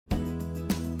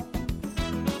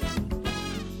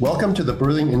Welcome to the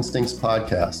Birthing Instincts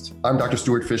podcast. I'm Dr.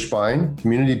 Stuart Fishbein,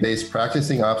 community-based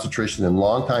practicing obstetrician and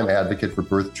longtime advocate for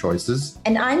birth choices.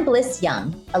 And I'm Bliss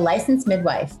Young, a licensed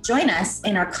midwife. Join us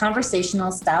in our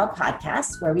conversational style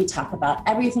podcast where we talk about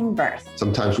everything birth.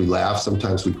 Sometimes we laugh,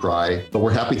 sometimes we cry, but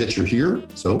we're happy that you're here.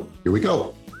 So here we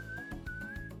go.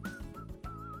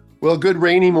 Well, good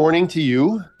rainy morning to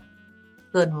you.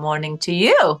 Good morning to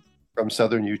you. From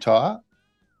Southern Utah.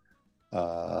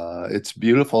 It's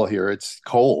beautiful here. It's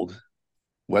cold.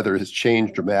 Weather has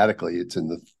changed dramatically. It's in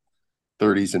the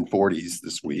 30s and 40s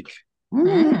this week.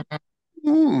 And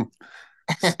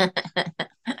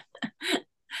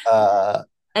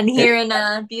here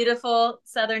in beautiful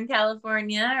Southern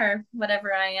California, or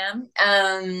whatever I am,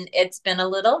 it's been a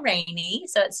little rainy.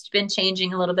 So it's been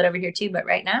changing a little bit over here too. But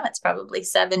right now it's probably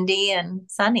 70 and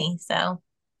sunny. So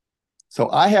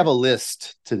I have a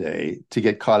list today to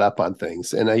get caught up on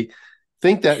things. And I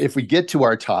think that if we get to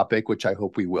our topic, which I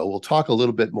hope we will, we'll talk a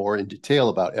little bit more in detail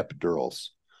about epidurals.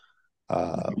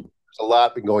 There's a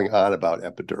lot been going on about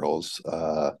epidurals.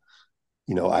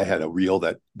 I had a reel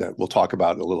that we'll talk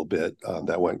about in a little bit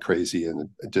that went crazy and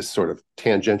just sort of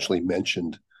tangentially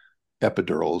mentioned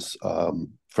epidurals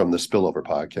from the Spillover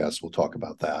podcast. We'll talk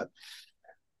about that.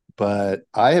 But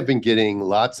I have been getting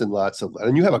lots and lots of,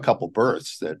 and you have a couple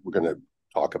births that we're going to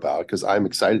talk about because I'm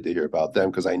excited to hear about them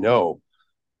because I know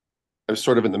I was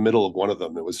sort of in the middle of one of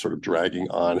them that was sort of dragging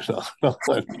on and on.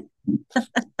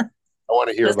 I want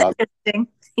to hear about it.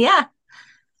 Yeah.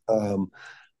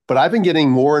 But I've been getting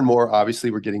more and more, obviously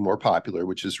we're getting more popular,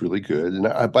 which is really good.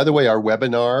 And by the way, our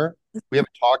webinar, we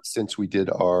haven't talked since we did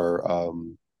our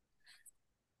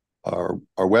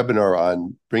webinar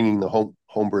on bringing the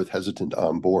home birth hesitant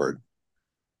on board.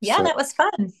 Yeah, so, that was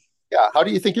fun. Yeah. How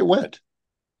do you think it went?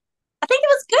 I think it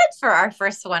was good for our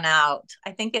first one out.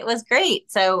 I think it was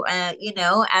great. So,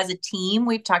 as a team,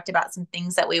 we've talked about some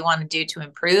things that we want to do to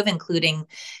improve, including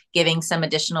giving some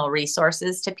additional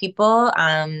resources to people,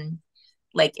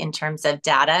 like in terms of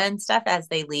data and stuff as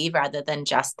they leave rather than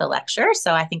just the lecture.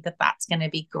 So I think that that's going to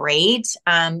be great.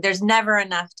 There's never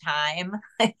enough time.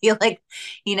 I feel like,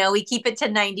 we keep it to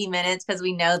 90 minutes because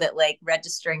we know that like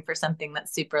registering for something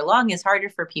that's super long is harder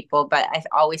for people. But I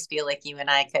always feel like you and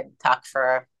I could talk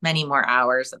for many more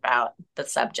hours about the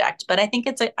subject. But I think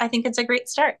it's a great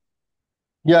start.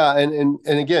 Yeah. And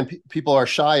again, people are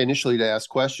shy initially to ask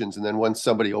questions. And then once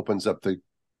somebody opens up the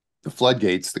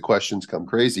floodgates, the questions come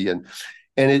crazy. And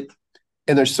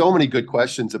there's so many good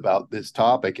questions about this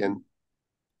topic. And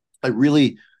I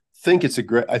really think it's a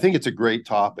great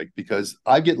topic because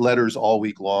I get letters all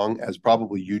week long, as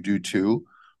probably you do too,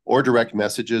 or direct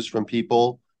messages from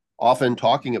people, often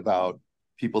talking about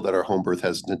people that are home birth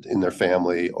hesitant in their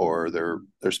family or their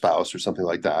spouse or something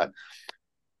like that.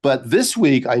 But this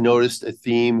week I noticed a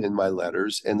theme in my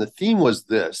letters, and the theme was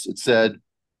this. It said,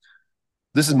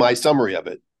 this is my summary of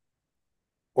it.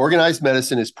 Organized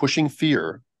medicine is pushing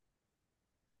fear,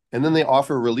 and then they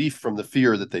offer relief from the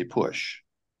fear that they push.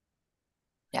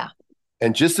 Yeah.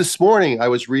 And just this morning, I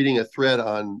was reading a thread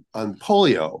on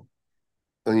polio.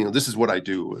 And, this is what I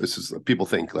do. This is, people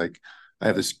think like I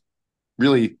have this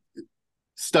really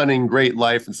stunning, great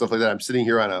life and stuff like that. I'm sitting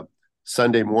here on a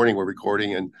Sunday morning, we're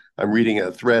recording, and I'm reading a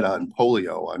thread on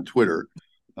polio on Twitter.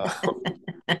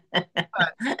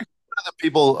 The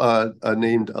people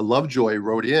named Lovejoy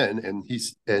wrote in,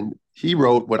 and he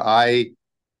wrote what I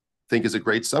think is a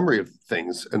great summary of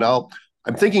things. And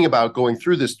I'm thinking about going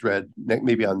through this thread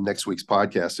maybe on next week's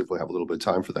podcast if we have a little bit of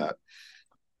time for that,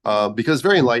 because it's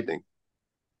very enlightening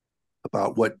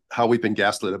about how we've been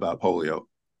gaslit about polio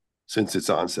since its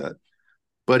onset.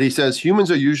 But he says humans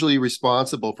are usually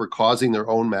responsible for causing their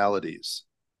own maladies.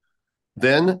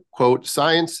 Then, quote,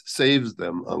 science saves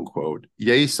them, unquote.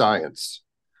 Yay, science.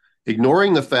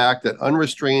 Ignoring the fact that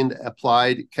unrestrained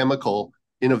applied chemical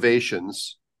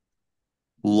innovations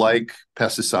like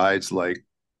pesticides, like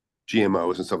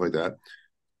GMOs and stuff like that,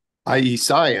 i.e.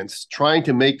 science, trying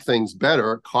to make things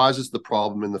better causes the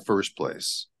problem in the first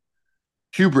place.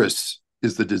 Hubris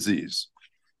is the disease.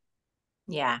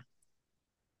 Yeah.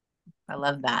 I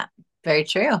love that. Very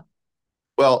true.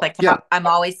 Well, like yeah. I'm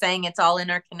always saying it's all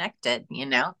interconnected,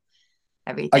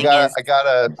 everything I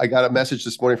got a message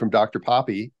this morning from Dr.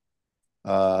 Poppy,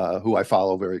 who I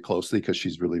follow very closely because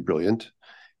she's really brilliant.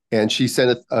 And she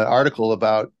sent an article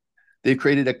about they've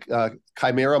created a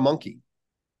chimera monkey.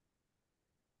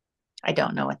 I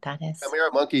don't know what that is.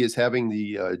 Chimera monkey is having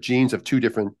the genes of two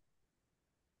different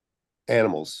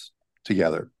animals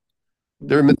together.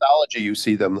 They're in mythology. You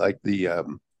see them like the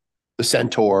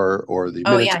centaur or the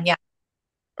minotaur. Yeah.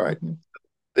 All right. Mm-hmm.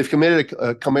 They've committed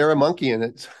a chimera monkey, and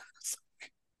it's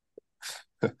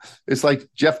It's like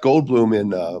Jeff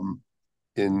Goldblum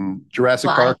in Jurassic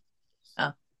Fly. Park.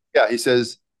 Oh, Yeah, he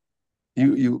says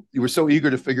you were so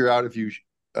eager to figure out if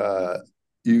uh,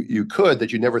 you could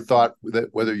that you never thought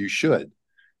whether you should.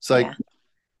 It's like yeah.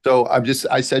 so.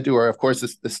 I said to her, of course,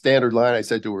 the standard line I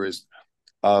said to her is,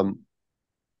 um,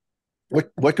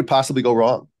 what could possibly go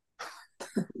wrong?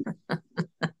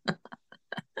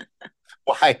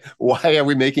 Why are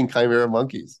we making chimera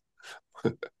monkeys?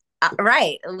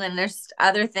 Right. When there's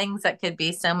other things that could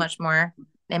be so much more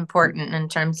important in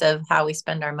terms of how we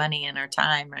spend our money and our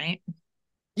time, right?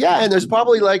 Yeah, and there's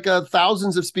probably like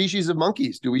thousands of species of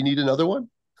monkeys. Do we need another one?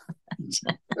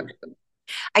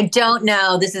 I don't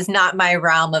know. This is not my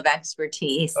realm of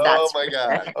expertise. Oh That's my for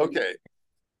God. sure. Okay.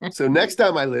 So next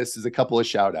on my list is a couple of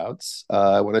shout outs.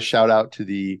 I want to shout out to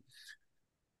the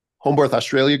Home Birth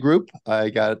Australia group. I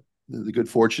got the good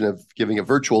fortune of giving a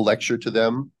virtual lecture to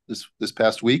them this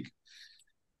past week,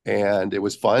 and it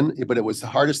was fun. But it was the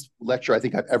hardest lecture I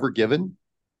think I've ever given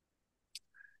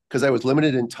because I was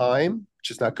limited in time,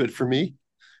 which is not good for me,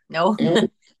 No. and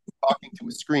talking to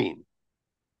a screen,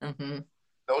 Hmm.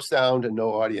 no sound and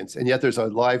no audience, and yet there's a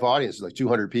live audience, like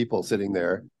 200 people sitting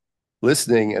there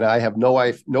listening, and I have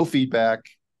no feedback,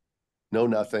 no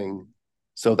nothing.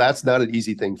 So that's not an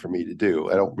easy thing for me to do.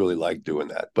 I don't really like doing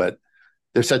that, but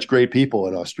they're such great people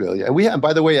in Australia. And we have,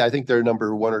 by the way, I think they're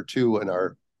number one or two in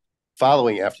our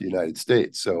following after the United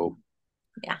States. So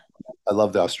Yeah. I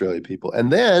love the Australia people.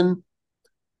 And then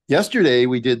yesterday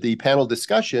we did the panel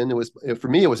discussion. It was, for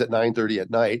me, it was at 9:30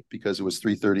 at night because it was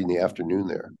 3:30 in the afternoon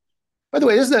there. By the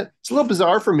way, it's a little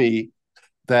bizarre for me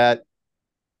that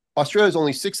Australia is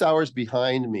only 6 hours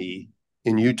behind me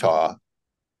in Utah,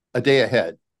 a day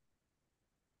ahead.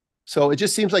 So it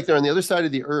just seems like they're on the other side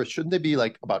of the earth. Shouldn't they be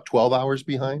like about 12 hours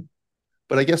behind?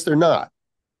 But I guess they're not.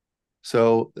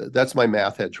 So that's my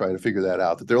math head trying to figure that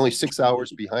out, that they're only 6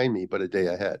 hours behind me, but a day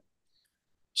ahead.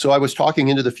 So I was talking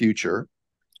into the future,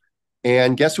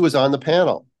 and guess who was on the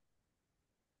panel?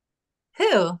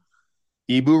 Who?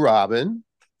 Ibu Robin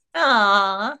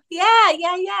Oh, yeah,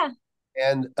 yeah, yeah.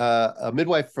 and a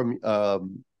midwife from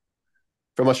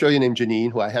Australia named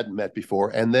Janine, who I hadn't met before,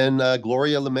 and then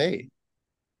Gloria LeMay.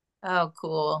 Oh,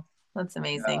 cool. That's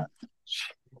amazing.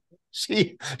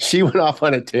 She went off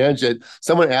on a tangent.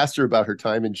 Someone asked her about her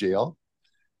time in jail,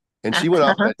 and she went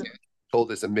off on a tangent, told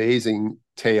this amazing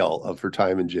tale of her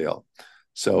time in jail.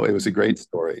 So it was a great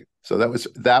story. So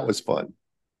that was fun,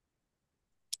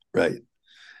 right?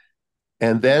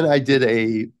 And then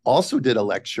also did a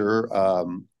lecture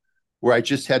where I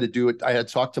just had to do it. I had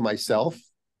talked to myself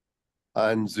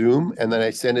on Zoom, and then I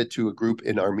sent it to a group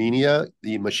in Armenia,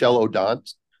 the Michelle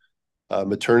Odant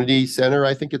Maternity Center,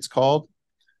 I think it's called.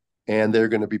 And they're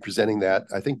going to be presenting that.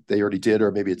 I think they already did,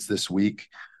 or maybe it's this week.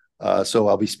 So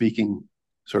I'll be speaking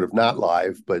sort of not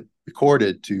live, but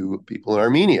recorded to people in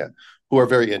Armenia who are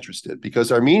very interested,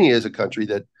 because Armenia is a country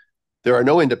that there are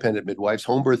no independent midwives.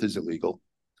 Home birth is illegal,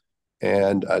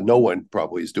 and no one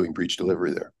probably is doing breech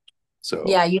delivery there. So,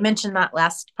 Yeah, you mentioned that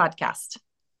last podcast.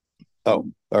 oh,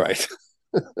 all right.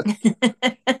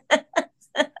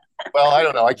 Well, I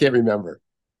don't know. I can't remember.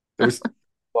 It was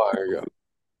long ago.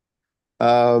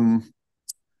 Um,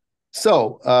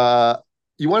 so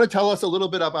you want to tell us a little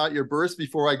bit about your birth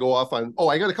before I go off on? Oh,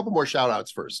 I got a couple more shout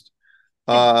outs first.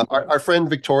 Our friend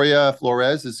Victoria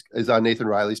Flores is on Nathan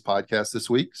Riley's podcast this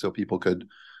week, so people could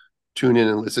tune in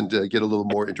and listen to get a little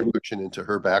more introduction into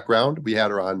her background. We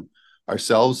had her on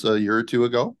ourselves a year or two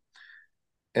ago.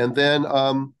 And then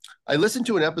I listened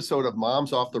to an episode of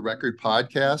Moms Off the Record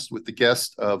podcast with the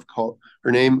guest of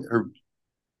her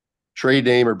trade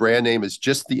name or brand name is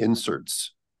Just the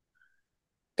Inserts.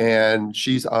 And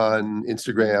she's on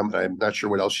Instagram. I'm not sure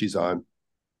what else she's on.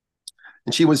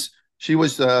 And she was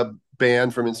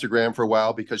banned from Instagram for a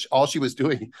while because all she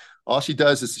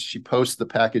does is she posts the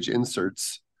package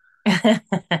inserts.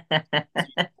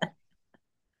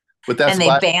 But that's And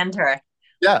they banned her.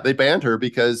 Yeah, they banned her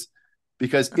because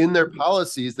in their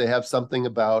policies they have something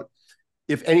about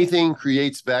if anything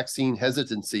creates vaccine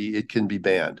hesitancy, it can be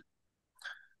banned.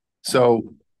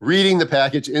 So reading the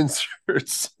package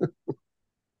inserts.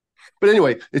 But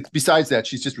anyway, besides that,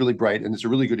 she's just really bright, and it's a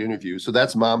really good interview. So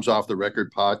that's Moms Off the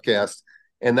Record podcast,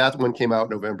 and that one came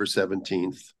out November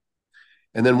 17th.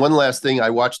 And then one last thing, I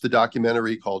watched the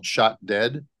documentary called Shot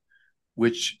Dead,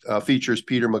 which features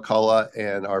Peter McCullough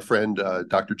and our friend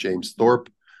Dr. James Thorpe,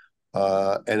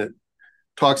 and it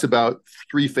talks about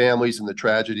three families and the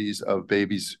tragedies of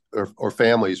babies or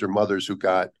families or mothers who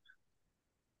got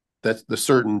that's the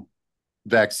certain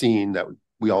vaccine that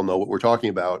we all know what we're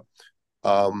talking about.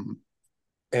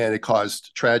 And it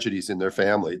caused tragedies in their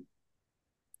family.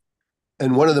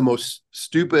 And one of the most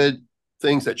stupid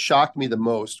things that shocked me the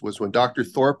most was when Dr.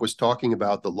 Thorpe was talking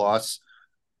about the loss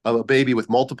of a baby with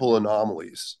multiple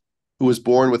anomalies who was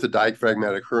born with a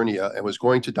diaphragmatic hernia and was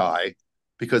going to die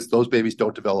because those babies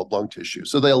don't develop lung tissue.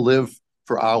 So they'll live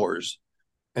for hours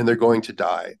and they're going to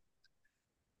die.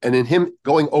 And in him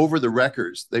going over the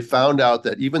records, they found out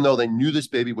that even though they knew this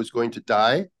baby was going to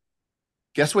die,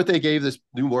 guess what they gave this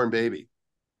newborn baby?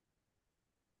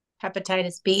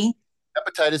 Hepatitis B.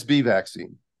 Hepatitis B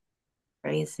vaccine.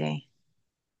 Crazy.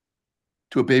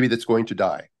 To a baby that's going to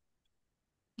die.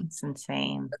 It's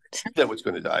insane. That was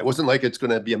going to die. It wasn't like it's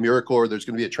going to be a miracle or there's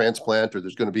going to be a transplant or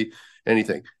there's going to be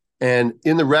anything. And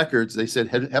in the records, they said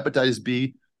hepatitis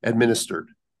B administered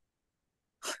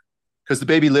because the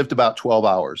baby lived about 12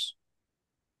 hours.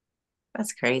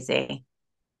 That's crazy.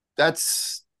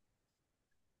 That's,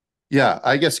 yeah,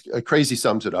 I guess crazy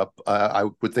sums it up. I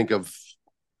would think of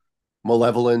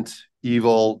malevolent,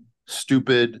 evil,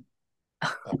 stupid,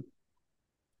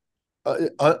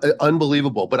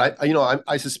 unbelievable. But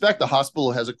I suspect the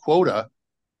hospital has a quota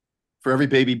for every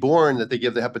baby born that they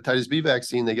give the hepatitis B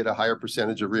vaccine. They get a higher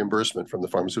percentage of reimbursement from the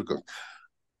pharmaceuticals.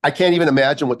 I can't even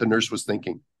imagine what the nurse was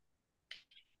thinking.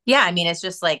 Yeah, I mean, it's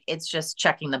just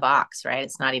checking the box, right?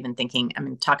 It's not even thinking. I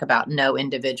mean, talk about no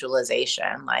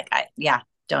individualization. Like,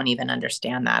 don't even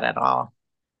understand that at all.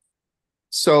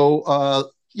 So,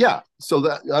 so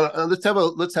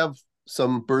that let's have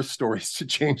some birth stories to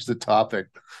change the topic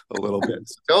a little bit.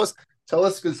 So tell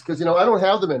us, because I don't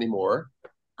have them anymore.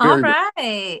 All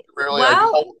right.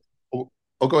 Well,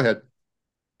 go ahead.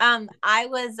 I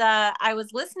was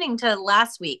listening to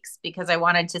last week's because I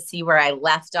wanted to see where I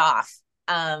left off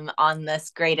on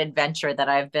this great adventure that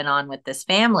I've been on with this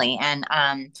family. And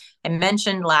I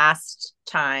mentioned last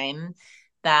time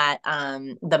that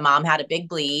the mom had a big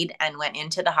bleed and went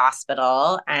into the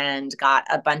hospital and got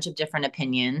a bunch of different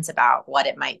opinions about what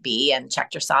it might be and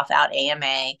checked herself out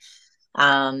AMA.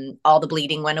 All the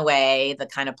bleeding went away. The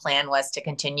kind of plan was to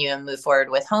continue and move forward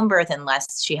with home birth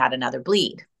unless she had another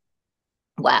bleed.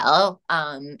 Well,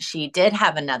 she did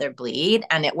have another bleed,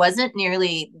 and it wasn't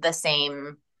nearly the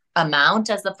same amount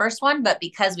as the first one, but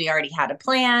because we already had a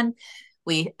plan,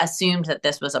 we assumed that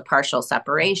this was a partial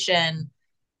separation.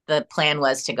 The plan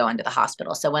was to go into the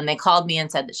hospital. So when they called me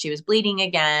and said that she was bleeding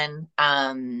again,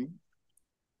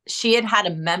 she had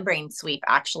a membrane sweep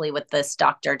actually with this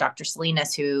doctor, Dr.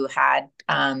 Salinas, who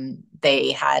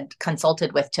they had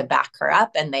consulted with to back her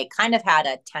up, and they kind of had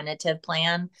a tentative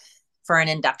plan for an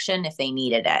induction if they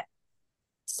needed it.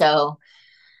 So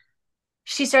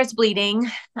she starts bleeding.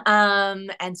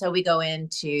 And so we go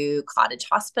into Cottage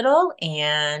Hospital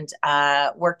and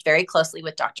worked very closely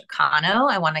with Dr. Cano.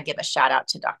 I want to give a shout out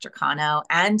to Dr. Cano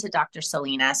and to Dr.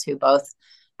 Salinas, who both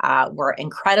were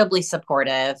incredibly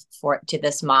supportive to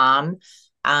this mom,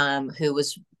 who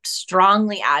was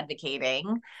strongly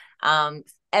advocating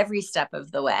every step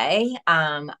of the way.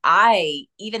 I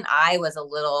was a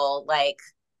little like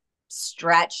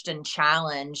stretched and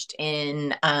challenged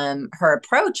in her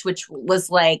approach, which was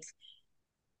like,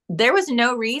 there was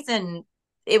no reason.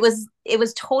 It was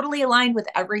totally aligned with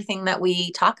everything that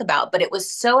we talk about, but it was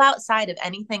so outside of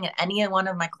anything that any one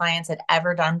of my clients had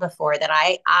ever done before that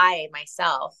I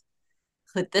myself,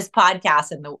 with this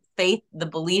podcast and the faith, the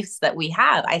beliefs that we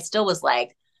have, I still was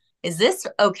like, is this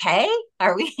okay?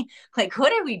 Are we like,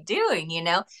 what are we doing?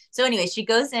 So anyway, she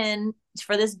goes in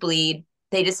for this bleed.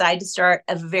 They decide to start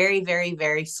a very, very,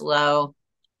 very slow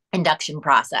induction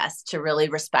process to really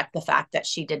respect the fact that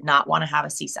she did not want to have a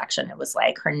C-section. It was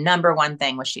like her number one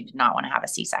thing was she did not want to have a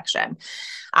C-section.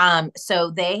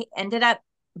 So they ended up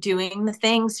doing the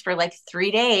things for like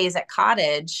 3 days at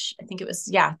Cottage. I think it was,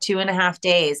 2.5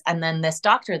 days. And then this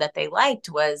doctor that they liked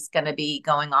was going to be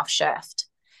going off shift.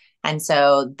 And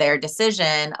so their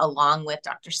decision, along with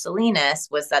Dr. Salinas,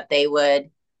 was that they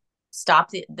would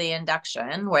stop the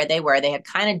induction where they were. They had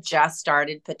kind of just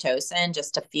started Pitocin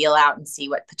just to feel out and see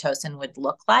what Pitocin would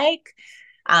look like.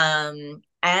 And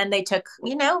they took,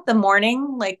 the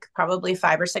morning, like probably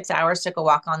 5 or 6 hours, took a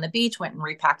walk on the beach, went and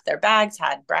repacked their bags,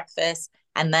 had breakfast,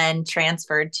 and then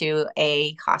transferred to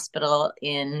a hospital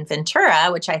in Ventura,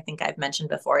 which I think I've mentioned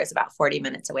before is about 40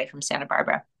 minutes away from Santa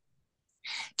Barbara,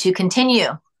 to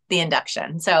continue the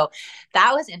induction. So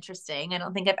that was interesting. I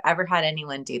don't think I've ever had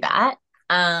anyone do that.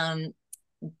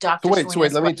 Dr. So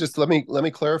wait, let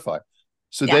me clarify.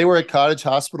 So they were at Cottage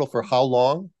Hospital for how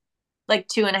long? Like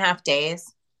 2.5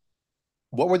 days.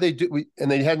 What were they doing?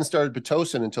 And they hadn't started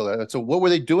Pitocin until that. So what were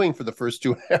they doing for the first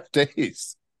 2.5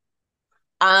 days?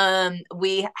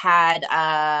 We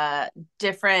had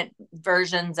different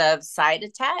versions of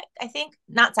Cytotec, I think.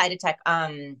 Not Cytotec,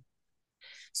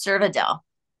 Cervidil.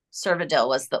 Cervidil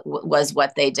was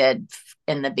what they did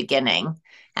in the beginning.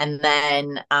 And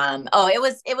then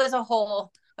it was a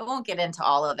whole, I won't get into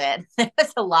all of it. There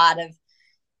was a lot of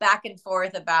back and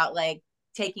forth about like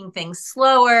taking things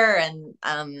slower, and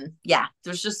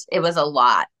it was a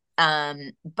lot.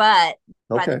 But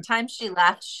by the Okay. time she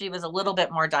left, she was a little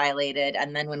bit more dilated.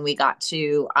 And then when we got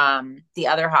to the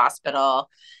other hospital,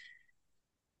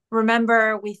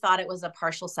 remember, we thought it was a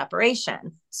partial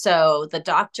separation. So the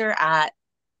doctor at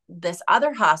this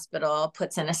other hospital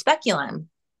puts in a speculum,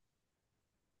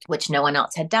 which no one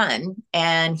else had done.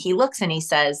 And he looks and he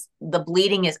says, the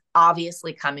bleeding is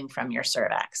obviously coming from your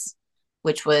cervix,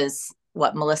 which was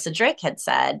what Melissa Drake had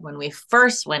said when we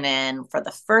first went in for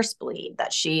the first bleed,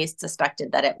 that she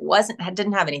suspected that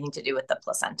didn't have anything to do with the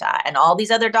placenta. And all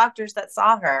these other doctors that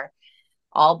saw her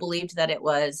all believed that it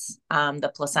was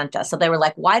the placenta. So they were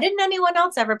like, why didn't anyone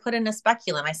else ever put in a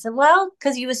speculum? I said, well,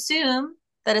 because you assume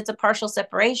that it's a partial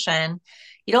separation.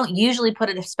 You don't usually put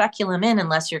a speculum in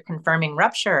unless you're confirming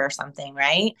rupture or something,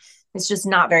 right? It's just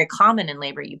not very common in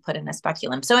labor. You put in a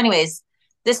speculum. So anyways,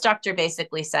 this doctor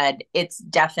basically said it's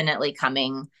definitely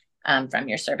coming from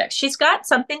your cervix. She's got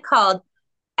something called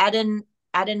adenomyosis.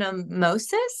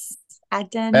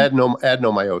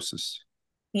 Adenomyosis.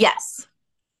 Yes.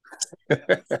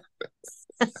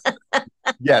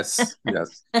 Yes.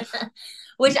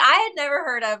 Which I had never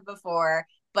heard of before,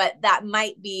 but that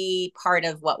might be part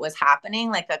of what was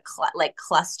happening, like like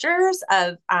clusters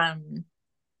of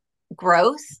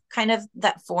growth kind of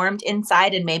that formed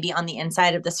inside and maybe on the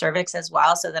inside of the cervix as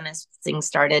well. So then as things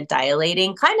started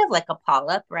dilating, kind of like a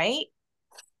polyp, right?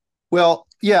 Well,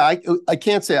 yeah, I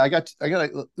can't say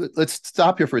let's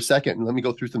stop here for a second and let me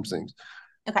go through some things.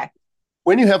 Okay.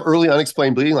 When you have early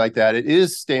unexplained bleeding like that, it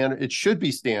is standard. It should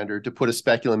be standard to put a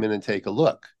speculum in and take a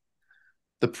look.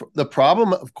 The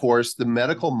problem, of course, the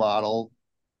medical model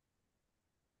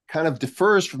kind of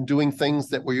differs from doing things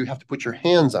where you have to put your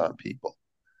hands on people.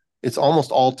 It's almost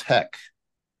all tech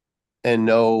and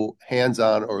no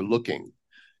hands-on or looking,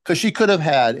 because she could have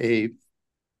had a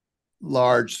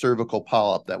large cervical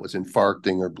polyp that was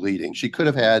infarcting or bleeding. She could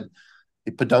have had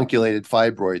a pedunculated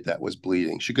fibroid that was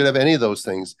bleeding. She could have any of those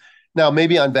things. Now,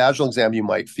 maybe on vaginal exam, you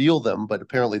might feel them, but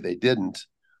apparently they didn't.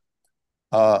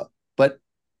 But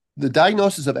the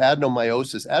diagnosis of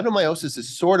adenomyosis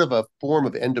is sort of a form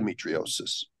of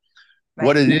endometriosis. Right.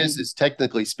 What it is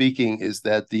technically speaking, is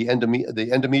that the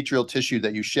endometrial tissue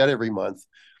that you shed every month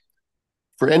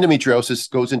for endometriosis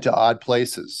goes into odd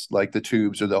places, like the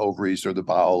tubes or the ovaries or the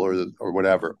bowel or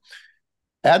whatever.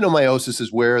 Adenomyosis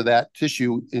is where that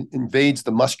tissue invades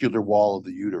the muscular wall of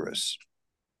the uterus.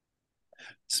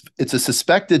 It's a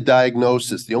suspected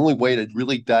diagnosis. The only way to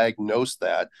really diagnose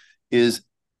that is,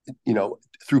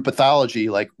 through pathology,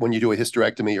 like when you do a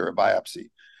hysterectomy or a biopsy,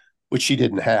 which she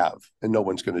didn't have, and no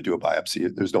one's going to do a biopsy.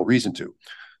 There's no reason to.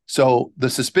 So the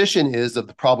suspicion is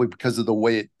probably because of the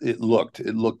way it looked.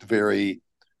 It looked very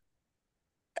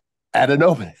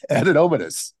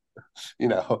adenomatous.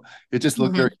 It just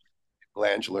looked very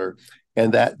glandular,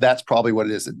 and that's probably what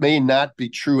it is. It may not be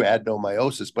true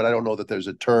adenomyosis, but I don't know that there's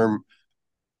a term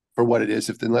for what it is,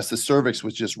 unless the cervix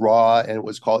was just raw and it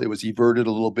was everted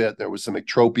a little bit. There was some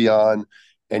ectropion,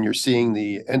 and you're seeing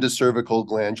the endocervical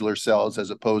glandular cells as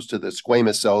opposed to the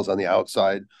squamous cells on the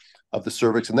outside of the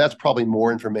cervix. And that's probably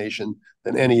more information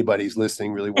than anybody's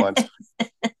listening really wants.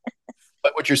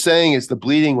 But what you're saying is the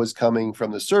bleeding was coming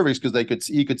from the cervix because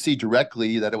you could see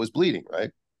directly that it was bleeding,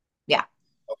 right? Yeah.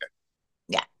 Okay.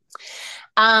 Yeah.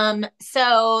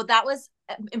 So that was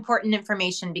important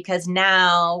information, because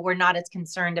now we're not as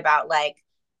concerned about like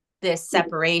this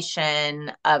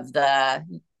separation of the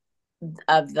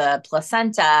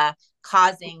placenta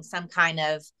causing some kind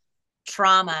of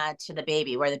trauma to the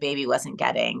baby where the baby wasn't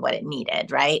getting what it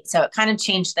needed, right? So it kind of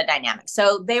changed the dynamic.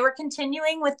 So they were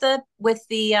continuing with the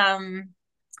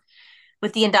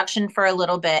induction for a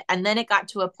little bit, and then it got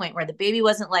to a point where the baby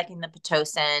wasn't liking the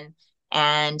Pitocin,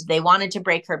 and they wanted to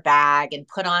break her bag and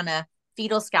put on a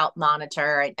fetal scalp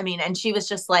monitor. I mean, and she was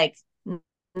just like,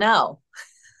 no,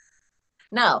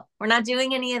 we're not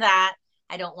doing any of that.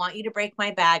 I don't want you to break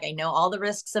my bag. I know all the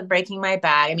risks of breaking my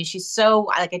bag. I mean, she's so,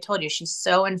 like I told you, she's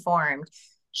so informed.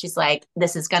 She's like,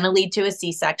 this is going to lead to a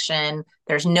C-section.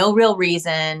 There's no real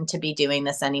reason to be doing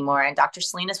this anymore. And Dr.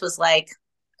 Salinas was like,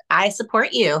 I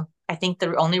support you. I think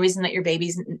the only reason that your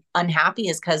baby's unhappy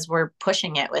is because we're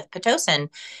pushing it with Pitocin.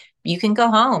 You can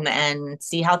go home and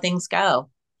see how things go.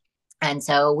 And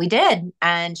so we did.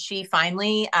 And she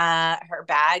finally, her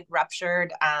bag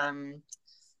ruptured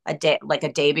a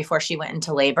day before she went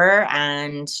into labor,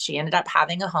 and she ended up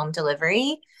having a home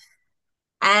delivery.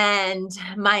 And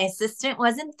my assistant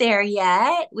wasn't there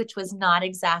yet, which was not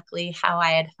exactly how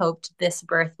I had hoped this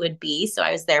birth would be. So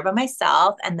I was there by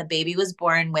myself, and the baby was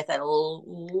born with a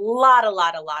lot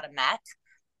of mech,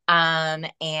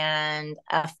 and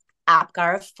a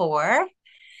APGAR of 4.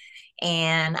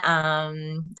 And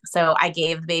so I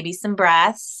gave the baby some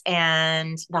breaths,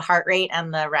 and the heart rate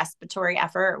and the respiratory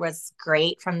effort was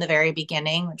great from the very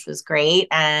beginning, which was great.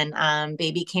 And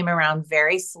baby came around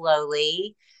very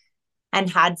slowly and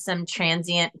had some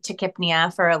transient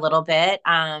tachypnea for a little bit,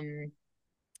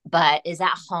 but is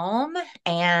at home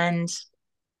and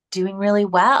doing really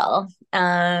well.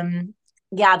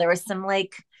 Yeah, there was some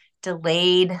like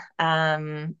delayed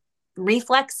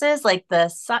reflexes, like the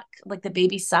suck, like the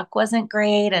baby suck wasn't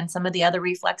great, and some of the other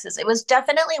reflexes. It was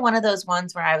definitely one of those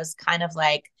ones where I was kind of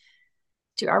like,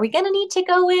 are we going to need to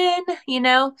go in,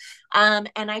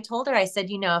 and I told her, I said,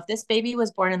 if this baby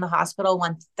was born in the hospital,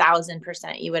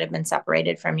 1000% you would have been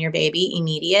separated from your baby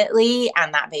immediately,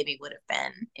 and that baby would have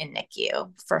been in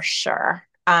NICU for sure.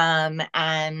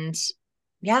 And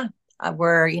yeah,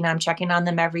 we're, I'm checking on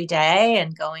them every day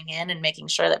and going in and making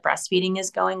sure that breastfeeding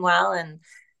is going well, and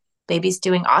baby's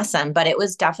doing awesome. But it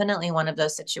was definitely one of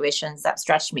those situations that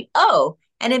stretched me. Oh,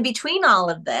 and in between all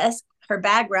of this, her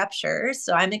bag ruptures.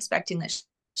 So I'm expecting that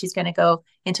she's going to go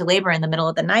into labor in the middle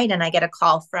of the night. And I get a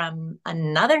call from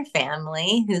another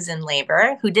family who's in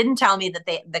labor, who didn't tell me that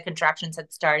the contractions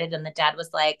had started. And the dad was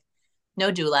like, no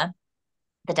doula.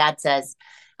 The dad says,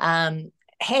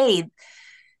 hey,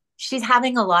 she's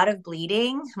having a lot of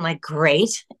bleeding. I'm like,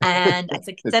 great. And I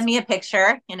said, send me a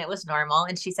picture. And it was normal.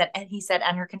 And he said,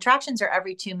 and her contractions are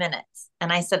every 2 minutes.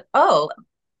 And I said, oh,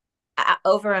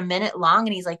 over a minute long.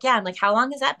 And he's like, yeah. I'm like, how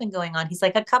long has that been going on? He's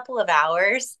like, a couple of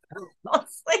hours. I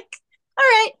was like, all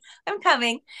right, I'm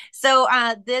coming. So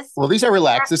well, these are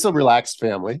relaxed. This is a relaxed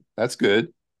family. That's good.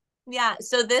 Yeah.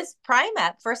 So this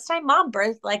Primep, first time mom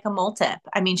birthed like a multip.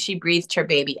 I mean, she breathed her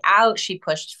baby out. She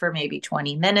pushed for maybe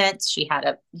 20 minutes. She had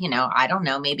I don't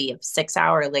know, maybe a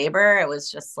 6-hour labor. It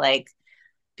was just like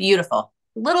beautiful.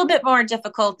 A little bit more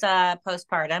difficult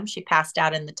postpartum. She passed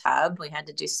out in the tub. We had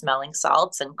to do smelling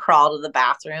salts and crawl to the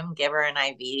bathroom, give her an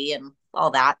IV and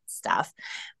all that stuff.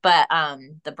 But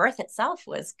the birth itself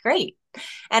was great.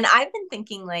 And I've been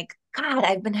thinking, like, God,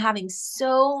 I've been having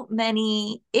so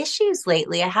many issues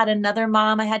lately. I had another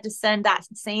mom I had to send that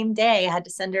same day. I had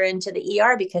to send her into the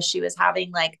ER because she was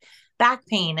having like back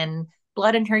pain and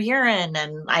blood in her urine.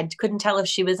 And I couldn't tell if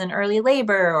she was in early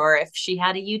labor or if she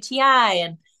had a UTI.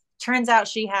 And turns out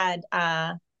she had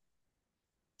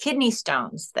kidney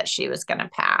stones that she was going to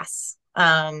pass.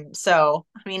 So,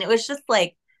 I mean, it was just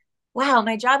like, wow,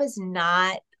 my job is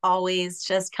not always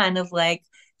just kind of like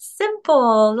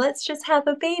simple. Let's just have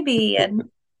a baby and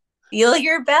feel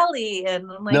your belly.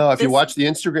 And I'm like, no, if you watch the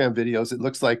Instagram videos, it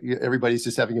looks like everybody's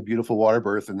just having a beautiful water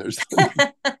birth, and there's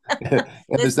and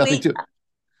there's nothing to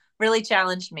really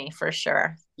challenged me for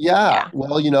sure. Yeah.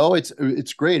 Well,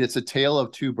 it's great. It's a tale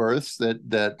of two births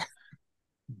that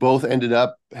both ended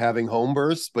up having home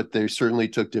births, but they certainly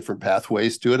took different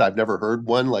pathways to it. I've never heard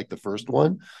one like the first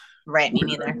one. Right, me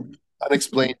neither.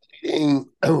 Unexplained bleeding.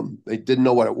 They didn't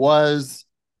know what it was.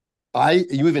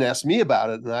 You even asked me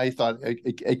about it, and I thought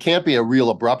it can't be a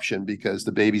real abruption because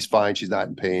the baby's fine, she's not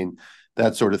in pain,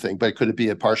 that sort of thing. But could it be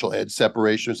a partial edge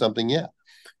separation or something? Yeah.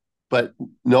 But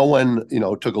no one,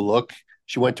 took a look.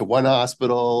 She went to one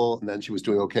hospital, and then she was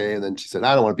doing okay, and then she said,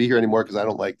 "I don't want to be here anymore because I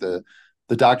don't like the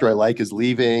doctor I like is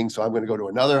leaving, so I'm going to go to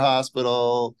another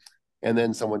hospital." And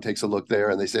then someone takes a look there,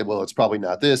 and they say, "Well, it's probably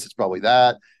not this, it's probably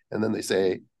that." And then they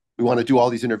say, "We want to do all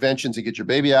these interventions and get your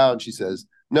baby out." And she says,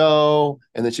 "No."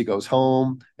 And then she goes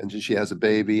home, and she has a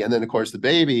baby. And then, of course, the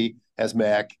baby has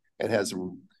MAC and has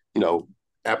some,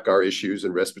 APGAR issues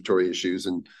and respiratory issues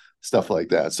and stuff like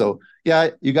that. So,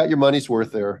 yeah, you got your money's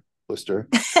worth there, Lister.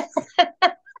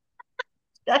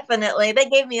 Definitely. They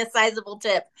gave me a sizable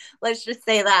tip. Let's just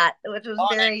say that, which was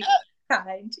very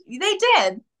kind.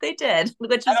 They did,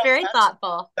 which was very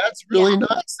thoughtful. That's really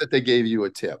nice that they gave you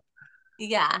a tip.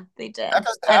 Yeah, they did. That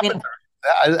doesn't happen.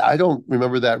 I don't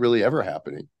remember that really ever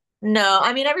happening. No,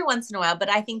 I mean, every once in a while, but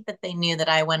I think that they knew that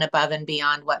I went above and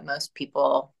beyond what most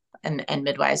people and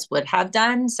midwives would have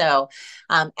done. So,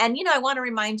 and I want to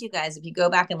remind you guys, if you go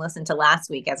back and listen to last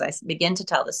week, as I begin to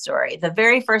tell the story, the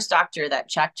very first doctor that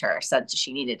checked her said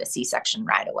she needed a C-section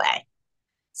right away.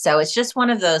 So it's just one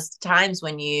of those times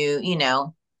when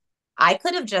I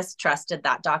could have just trusted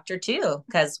that doctor too,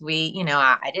 because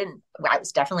I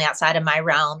was definitely outside of my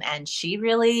realm, and she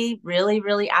really, really,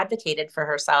 really advocated for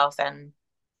herself. And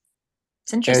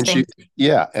it's interesting.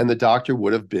 And the doctor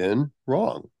would have been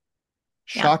wrong.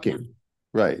 Shocking.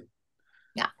 Yeah. Right.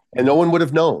 Yeah. And no one would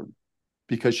have known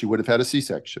because she would have had a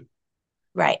C-section.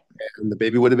 Right. And the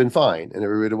baby would have been fine. And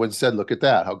everybody would have said, look at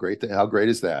that. How great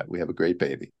is that? We have a great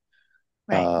baby.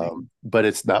 Right. But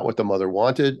it's not what the mother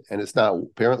wanted. And it's not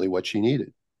apparently what she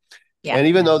needed. Yeah. And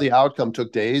even though the outcome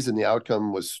took days and the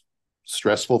outcome was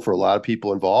stressful for a lot of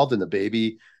people involved, and the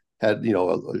baby had, a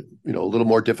little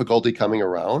more difficulty coming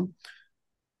around,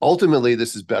 ultimately,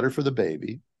 this is better for the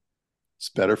baby. It's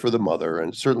better for the mother,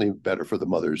 and certainly better for the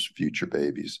mother's future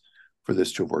babies for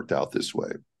this to have worked out this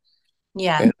way.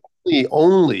 Yeah. And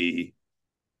only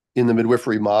in the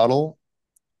midwifery model,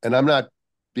 and I'm not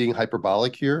being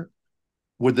hyperbolic here,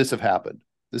 would this have happened.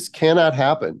 This cannot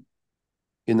happen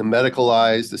in the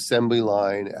medicalized, assembly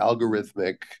line,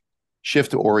 algorithmic,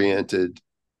 shift-oriented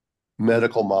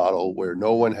medical model where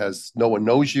no one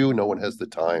knows you, no one has the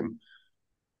time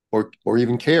or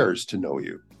even cares to know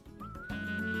you.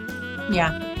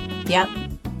 Yeah. Yep.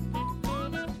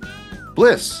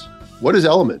 Bliss, what is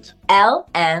Element?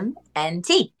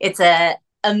 LMNT. It's a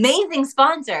amazing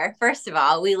sponsor. First of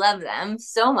all, we love them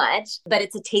so much, but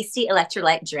it's a tasty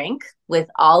electrolyte drink with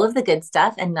all of the good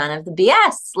stuff and none of the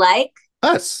BS, like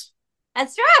us.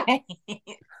 That's right.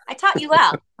 I taught you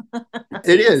well.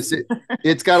 It is.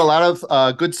 It's got a lot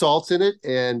of good salts in it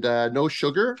and no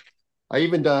sugar. I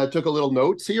even took a little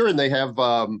notes here, and they have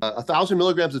 1,000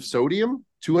 milligrams of sodium,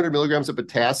 200 milligrams of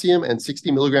potassium, and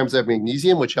 60 milligrams of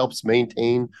magnesium, which helps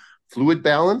maintain fluid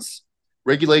balance,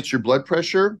 regulates your blood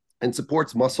pressure, and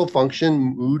supports muscle function,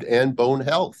 mood, and bone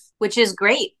health. Which is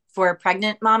great for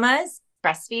pregnant mamas,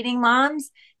 breastfeeding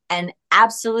moms, and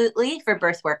absolutely for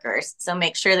birth workers. So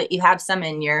make sure that you have some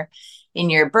in your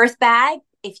birth bag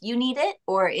if you need it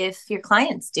or if your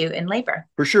clients do in labor.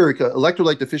 For sure,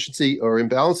 electrolyte deficiency or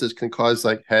imbalances can cause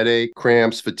like headache,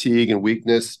 cramps, fatigue, and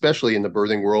weakness, especially in the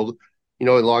birthing world. A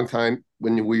long time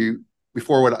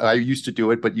before what I used to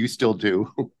do it, but you still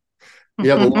do. You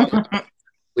have a long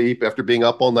sleep after being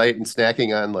up all night and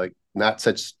snacking on like not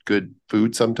such good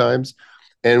food sometimes.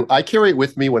 And I carry it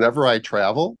with me whenever I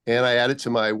travel, and I add it to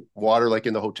my water, like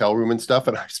in the hotel room and stuff.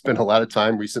 And I've spent a lot of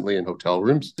time recently in hotel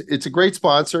rooms. It's a great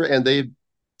sponsor, and they've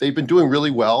been doing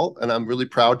really well, and I'm really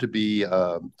proud to be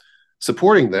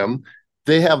supporting them.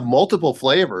 They have multiple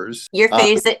flavors. Your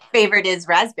favorite is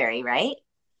raspberry, right?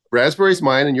 Raspberry's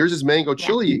mine, and yours is mango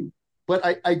chili.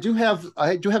 But I do have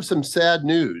some sad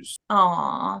news.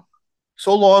 Aw.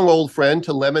 So long, old friend,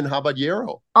 to lemon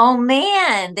habanero. Oh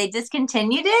man, they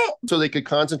discontinued it? So they could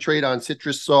concentrate on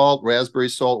citrus salt, raspberry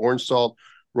salt, orange salt,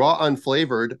 raw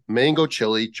unflavored, mango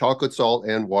chili, chocolate salt,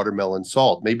 and watermelon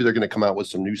salt. Maybe they're going to come out with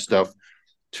some new stuff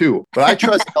too. But I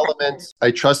trust Elements. I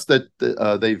trust that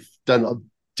they've done a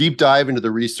deep dive into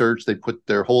the research. They put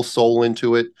their whole soul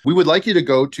into it. We would like you to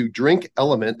go to Drink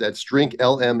Element, that's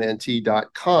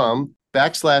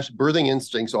drinklmnt.com/birthing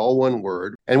instincts, all one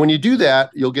word. And when you do that,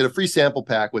 you'll get a free sample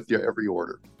pack with your every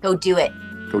order. Go do it.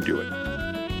 Go do it.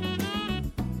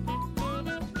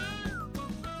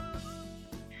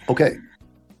 Okay.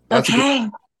 That's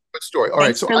a good story. All right.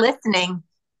 Thanks for listening.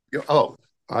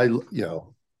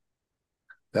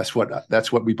 That's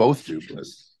what we both do,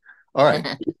 Bliss. All right.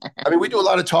 I mean, we do a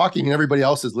lot of talking and everybody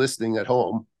else is listening at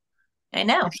home. I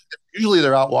know. Usually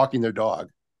they're out walking their dog.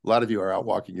 A lot of you are out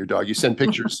walking your dog. You send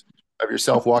pictures of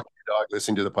yourself walking your dog,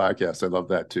 listening to the podcast. I love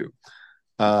that too.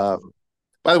 By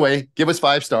the way, give us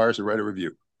 5 stars or write a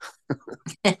review.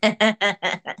 Okay.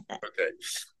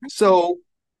 So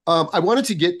I wanted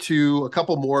to get to a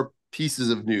couple more pieces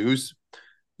of news.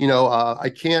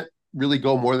 I can't really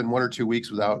go more than 1 or 2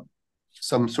 weeks without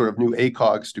some sort of new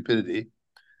ACOG stupidity.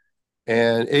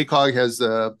 And ACOG has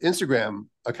an Instagram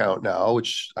account now,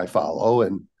 which I follow.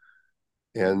 And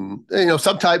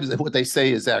sometimes what they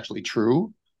say is actually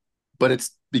true, but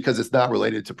it's because it's not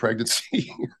related to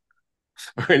pregnancy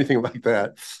or anything like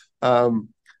that.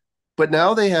 But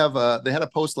now they had a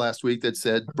post last week that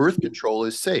said birth control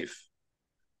is safe.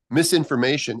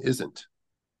 Misinformation isn't.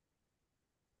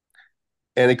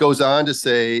 And it goes on to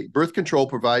say birth control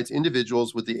provides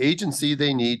individuals with the agency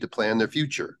they need to plan their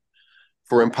future,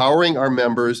 for empowering our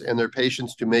members and their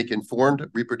patients to make informed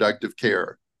reproductive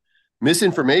care.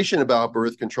 Misinformation about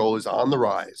birth control is on the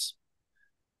rise.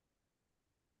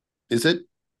 Is it?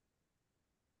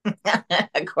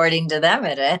 According to them,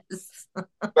 it is.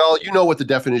 Well, you know what the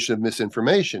definition of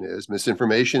misinformation is.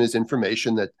 Misinformation is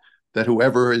information that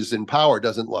whoever is in power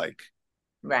doesn't like.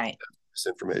 Right.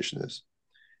 Misinformation is.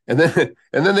 And then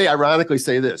they ironically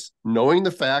say this: knowing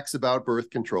the facts about birth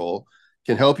control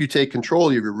can help you take control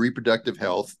of your reproductive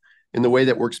health in the way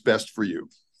that works best for you.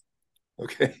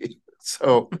 Okay.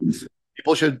 So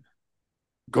people should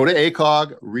go to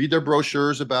ACOG, read their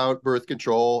brochures about birth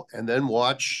control, and then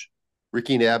watch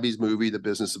Ricky and Abby's movie, The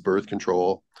Business of Birth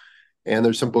Control. And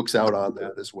there's some books out on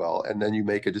that as well. And then you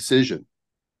make a decision.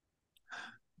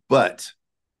 But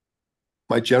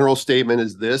my general statement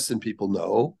is this, and people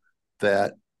know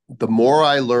that the more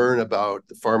I learn about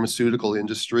the pharmaceutical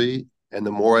industry and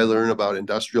the more I learn about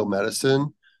industrial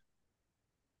medicine,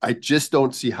 I just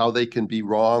don't see how they can be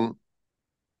wrong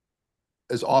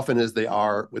as often as they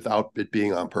are without it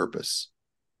being on purpose.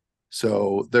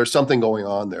 So there's something going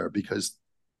on there, because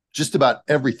just about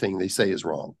everything they say is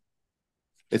wrong.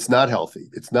 It's not healthy.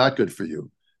 It's not good for you.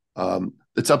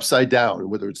 It's upside down,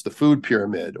 whether it's the food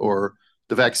pyramid or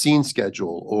the vaccine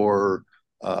schedule, or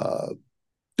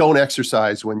don't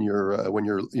exercise when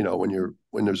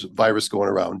there's a virus going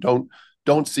around.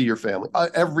 Don't see your family.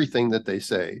 Everything that they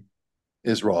say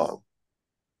is wrong.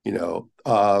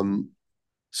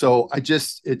 So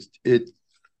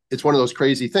it's one of those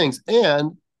crazy things.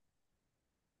 And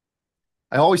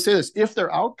I always say this: if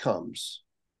their outcomes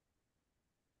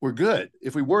were good,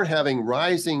 if we weren't having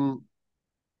rising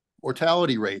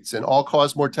mortality rates and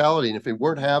all-cause mortality, and if we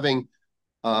weren't having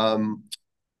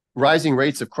rising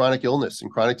rates of chronic illness and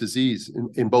chronic disease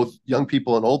in both young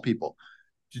people and old people.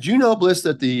 Did you know, Bliss,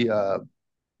 that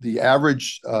the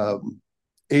average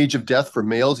age of death for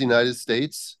males in the United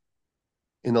States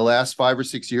in the last 5 or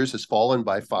 6 years has fallen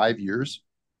by 5 years?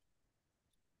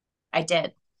 I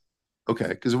did. Okay,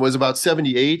 because it was about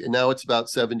 78 and now it's about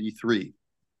 73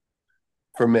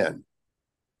 for men.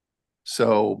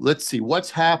 So let's see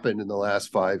what's happened in the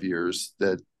last 5 years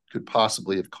that could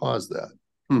possibly have caused that.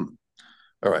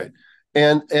 All right.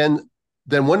 And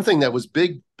then one thing that was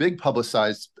big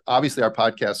publicized, obviously our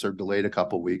podcasts are delayed a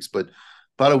couple of weeks, but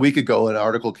about a week ago, an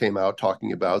article came out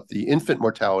talking about the infant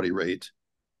mortality rate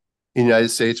in the United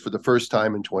States for the first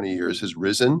time in 20 years has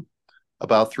risen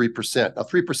about 3%. Now,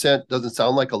 3% doesn't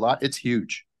sound like a lot. It's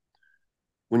huge.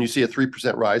 When you see a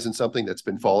 3% rise in something that's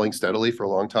been falling steadily for a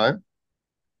long time.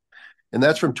 And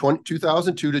that's from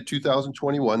 2002 to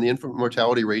 2021, the infant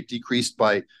mortality rate decreased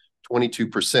by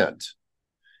 22%.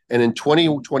 And in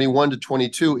 2021 to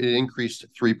 22, it increased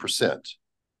 3%.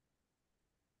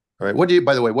 All right.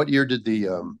 By the way, what year did the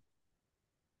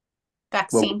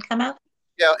vaccine come out?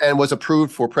 Yeah, and was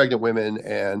approved for pregnant women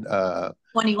and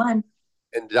 21.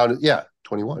 And down to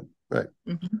 21, right.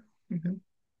 Mm-hmm. Mm-hmm.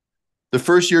 The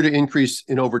first year to increase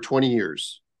in over 20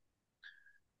 years.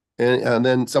 And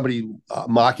then somebody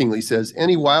mockingly says,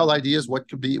 any wild ideas what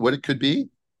it could be?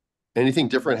 Anything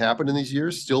different happened in these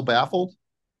years? Still baffled?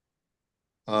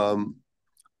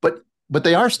 But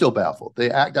they are still baffled.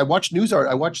 I watched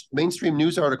mainstream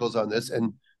news articles on this,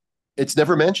 and it's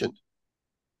never mentioned.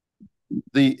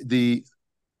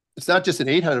 It's not just an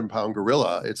 800-pound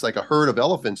gorilla. It's like a herd of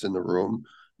elephants in the room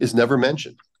is never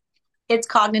mentioned. It's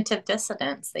cognitive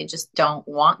dissonance. They just don't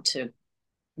want to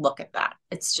look at that.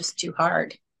 It's just too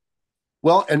hard.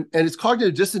 Well, and it's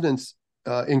cognitive dissonance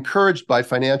encouraged by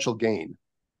financial gain.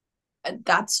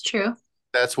 That's true.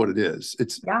 That's what it is.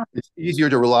 It's easier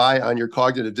to rely on your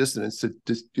cognitive dissonance to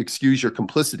excuse your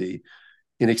complicity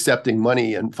in accepting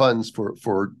money and funds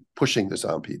for pushing this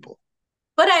on people.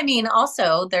 But I mean,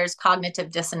 also there's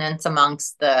cognitive dissonance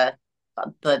amongst the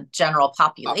general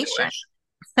population.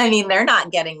 I mean, they're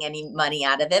not getting any money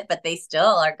out of it, but they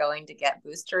still are going to get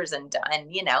boosters and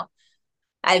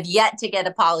I've yet to get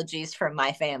apologies from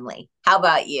my family. How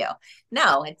about you?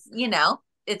 No, it's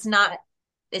not,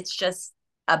 it's just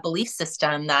a belief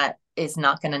system that is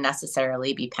not going to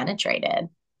necessarily be penetrated.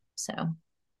 So, I'm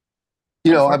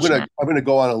going to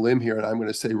go on a limb here, and I'm going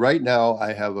to say right now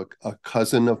I have a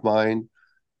cousin of mine,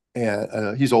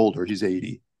 and he's older. He's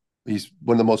 80. He's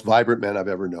one of the most vibrant men I've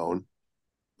ever known.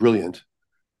 Brilliant.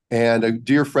 And a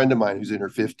dear friend of mine who's in her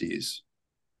 50s,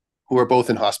 who are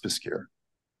both in hospice care.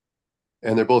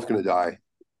 And they're both going to die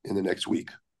in the next week.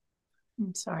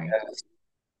 I'm sorry. And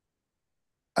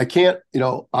I can't,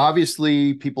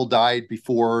 obviously people died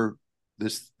before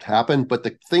this happened, but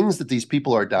the things that these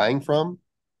people are dying from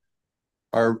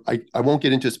I won't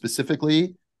get into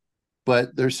specifically,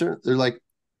 but they're like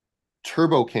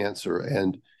turbo cancer.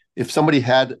 And if somebody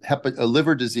had a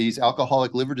liver disease,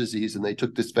 alcoholic liver disease, and they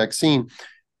took this vaccine,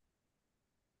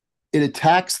 it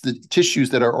attacks the tissues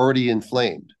that are already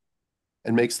inflamed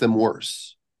and makes them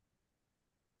worse.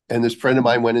 And this friend of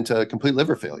mine went into complete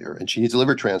liver failure, and she needs a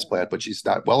liver transplant, but she's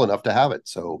not well enough to have it.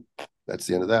 So that's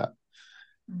the end of that.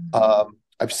 Mm-hmm.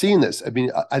 I've seen this. I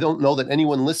mean, I don't know that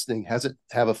anyone listening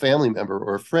have a family member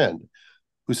or a friend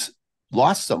who's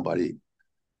lost somebody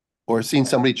or seen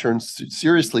somebody turn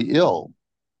seriously ill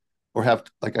or have,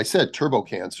 like I said, turbo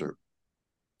cancer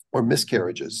or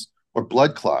miscarriages or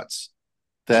blood clots,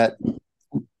 that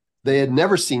they had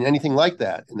never seen anything like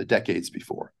that in the decades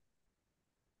before.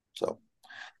 So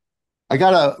I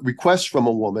got a request from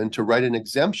a woman to write an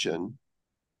exemption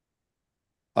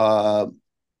for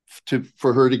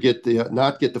her to get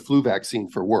not get the flu vaccine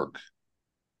for work.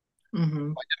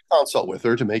 Mm-hmm. I did a consult with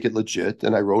her to make it legit,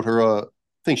 and I wrote her a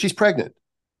thing. She's pregnant,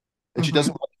 and she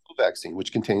doesn't want the flu vaccine,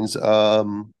 which contains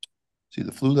the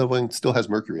flu level still has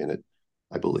mercury in it,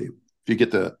 I believe. If you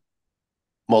get the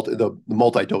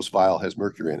multi-dose vial has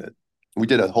mercury in it. We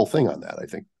did a whole thing on that, I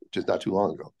think, just not too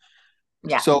long ago.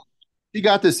 Yeah. So she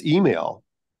got this email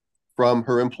from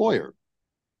her employer,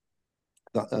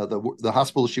 the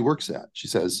hospital she works at. She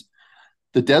says,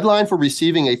 the deadline for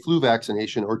receiving a flu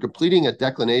vaccination or completing a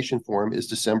declination form is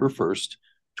December 1st,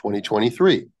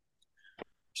 2023.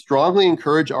 Strongly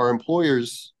encourage our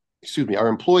employees to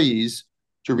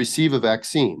receive a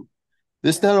vaccine.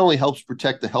 This not only helps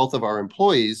protect the health of our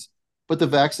employees, but the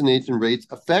vaccination rates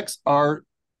affects our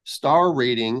star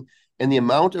rating and the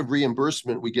amount of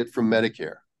reimbursement we get from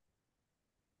Medicare.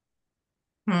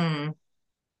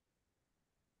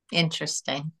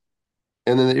 Interesting.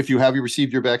 And then if you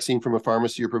received your vaccine from a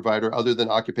pharmacy or provider other than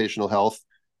occupational health,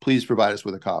 please provide us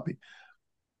with a copy.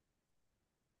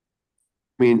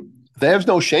 I mean, there's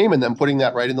no shame in them putting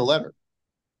that right in the letter.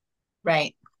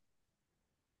 Right.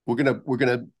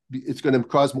 It's gonna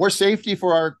cause more safety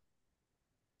for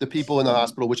the people in the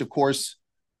hospital, which of course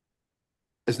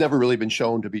has never really been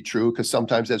shown to be true, because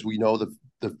sometimes, as we know,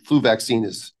 the flu vaccine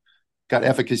has got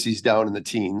efficacies down in the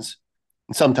teens,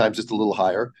 and sometimes it's a little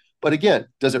higher. But again,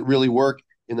 does it really work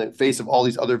in the face of all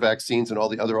these other vaccines and all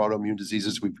the other autoimmune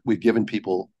diseases we've given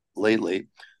people lately?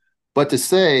 But to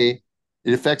say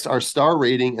it affects our star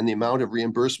rating and the amount of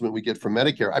reimbursement we get from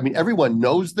Medicare, I mean, everyone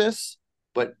knows this,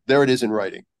 but there it is in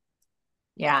writing.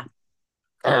 Yeah.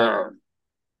 All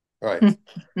right.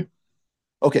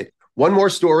 Okay. One more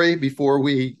story before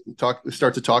we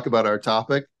start to talk about our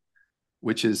topic,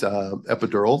 which is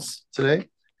epidurals today.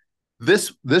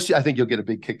 This I think you'll get a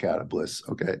big kick out of, Bliss.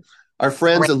 Okay. Our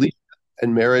friends Alicia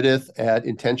and Meredith at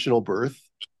Intentional Birth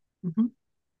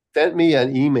sent me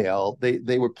an email.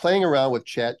 They were playing around with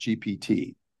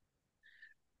ChatGPT,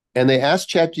 and they asked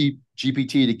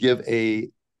ChatGPT to give a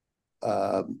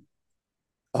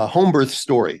home birth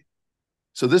story.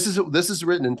 So this is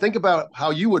written, and think about how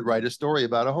you would write a story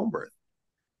about a home birth.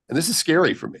 And this is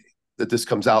scary for me that this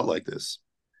comes out like this.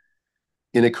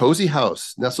 In a cozy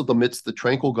house nestled amidst the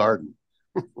tranquil garden,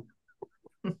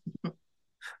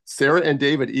 Sarah and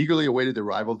David eagerly awaited the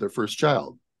arrival of their first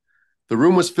child. The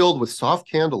room was filled with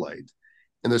soft candlelight,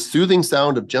 and the soothing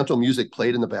sound of gentle music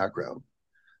played in the background.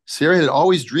 Sarah had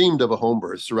always dreamed of a home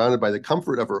birth surrounded by the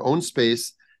comfort of her own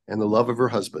space and the love of her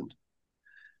husband.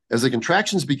 As the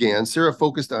contractions began, Sarah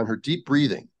focused on her deep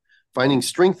breathing, finding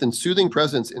strength and soothing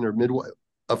presence in her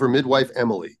midwife,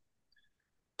 Emily.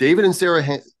 David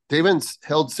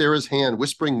held Sarah's hand,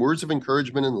 whispering words of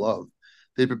encouragement and love.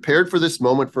 They prepared for this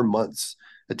moment for months,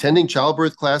 attending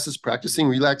childbirth classes, practicing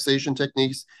relaxation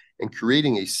techniques, and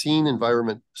creating a serene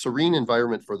environment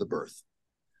for the birth.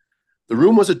 The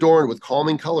room was adorned with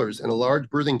calming colors, and a large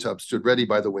birthing tub stood ready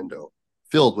by the window,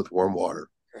 filled with warm water.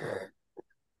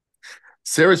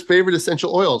 Sarah's favorite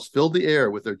essential oils filled the air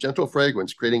with their gentle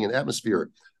fragrance, creating an atmosphere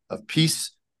of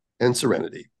peace and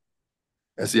serenity.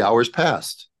 As the hours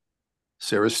passed,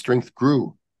 Sarah's strength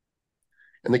grew,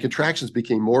 and the contractions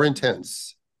became more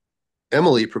intense.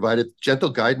 Emily provided gentle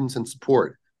guidance and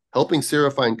support, helping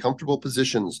Sarah find comfortable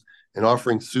positions and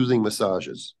offering soothing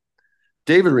massages.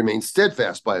 David remained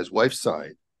steadfast by his wife's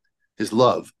side, his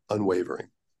love unwavering.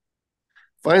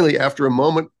 Finally, after a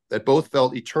moment that both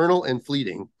felt eternal and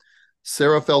fleeting,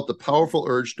 Sarah felt the powerful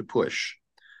urge to push.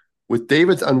 With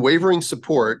David's unwavering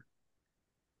support,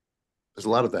 there's a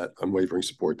lot of that unwavering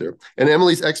support there, and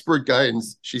Emily's expert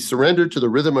guidance, she surrendered to the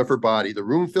rhythm of her body, the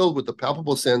room filled with the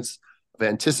palpable sense of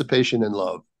anticipation and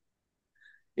love.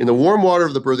 In the warm water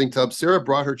of the birthing tub, Sarah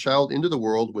brought her child into the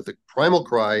world with a primal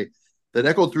cry that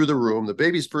echoed through the room. The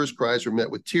baby's first cries were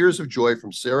met with tears of joy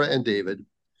from Sarah and David,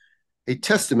 a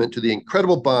testament to the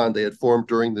incredible bond they had formed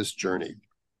during this journey.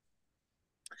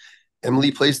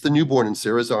 Emily placed the newborn in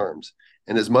Sarah's arms,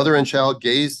 and as mother and child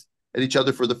gazed at each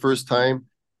other for the first time,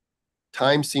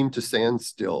 time seemed to stand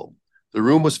still. The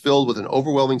room was filled with an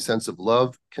overwhelming sense of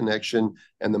love, connection,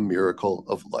 and the miracle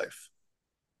of life.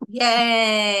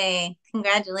 Yay!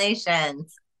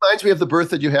 Congratulations. Reminds me of the birth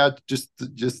that you had just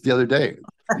the other day.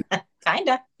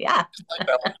 Kinda, yeah.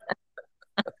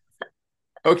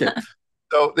 Okay,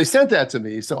 so they sent that to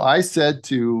me. So I said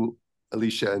to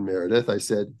Alicia and Meredith, I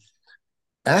said,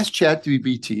 ask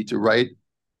ChatGPT to write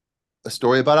a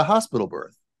story about a hospital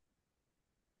birth.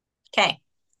 Okay.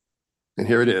 And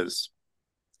here it is.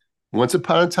 Once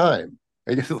upon a time,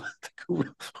 I guess who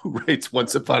writes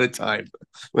Once Upon a Time?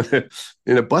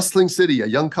 In a bustling city, a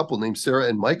young couple named Sarah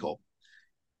and Michael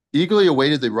eagerly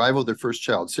awaited the arrival of their first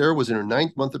child. Sarah was in her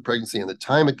 9th month of pregnancy, and the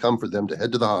time had come for them to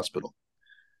head to the hospital.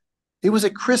 It was a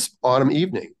crisp autumn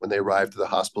evening when they arrived at the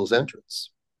hospital's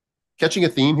entrance. Catching a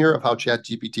theme here of how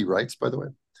ChatGPT writes, by the way.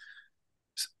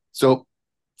 So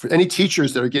for any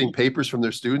teachers that are getting papers from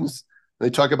their students, they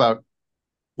talk about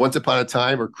Once Upon a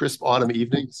Time or crisp autumn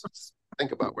evenings.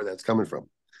 Think about where that's coming from.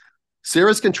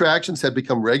 Sarah's contractions had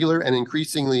become regular and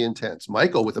increasingly intense.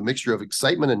 Michael, with a mixture of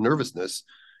excitement and nervousness,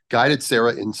 guided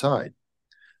Sarah inside.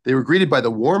 They were greeted by the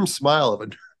warm smile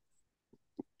of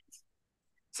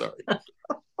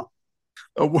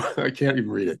I can't even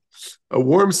read it. A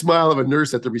warm smile of a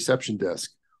nurse at the reception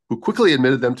desk, who quickly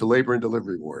admitted them to labor and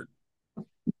delivery ward.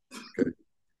 Okay.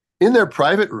 In their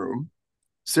private room,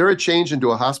 Sarah changed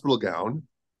into a hospital gown.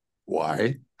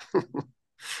 Why?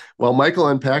 While Michael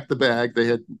unpacked the bag they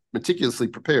had meticulously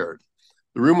prepared.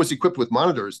 The room was equipped with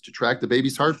monitors to track the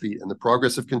baby's heartbeat and the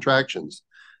progress of contractions.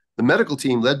 The medical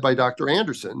team, led by Dr.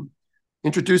 Anderson,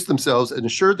 introduced themselves and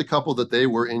assured the couple that they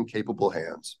were in capable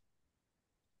hands.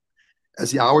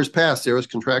 As the hours passed, Sarah's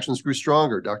contractions grew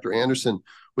stronger. Dr. Anderson,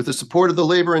 with the support of the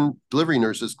labor and delivery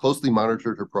nurses, closely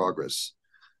monitored her progress.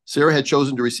 Sarah had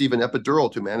chosen to receive an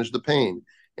epidural to manage the pain,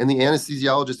 and the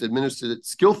anesthesiologist administered it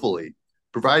skillfully,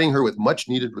 providing her with much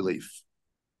needed relief.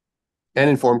 And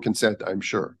informed consent, I'm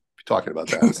sure. Be talking about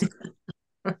that.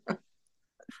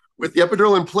 With the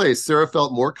epidural in place, Sarah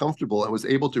felt more comfortable and was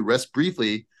able to rest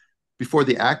briefly before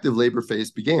the active labor phase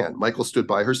began. Michael stood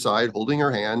by her side, holding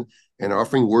her hand and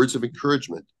offering words of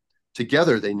encouragement.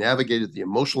 Together, they navigated the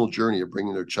emotional journey of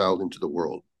bringing their child into the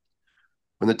world.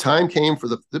 When the time came for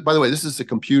by the way, this is the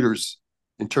computer's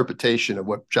interpretation of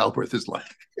what childbirth is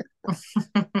like.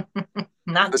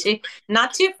 Not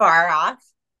too far off.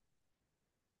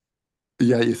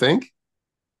 Yeah, you think?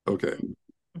 Okay.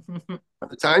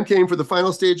 The time came for the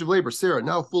final stage of labor. Sarah,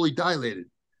 now fully dilated,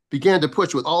 began to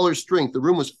push with all her strength. The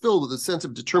room was filled with a sense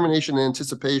of determination and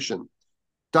anticipation.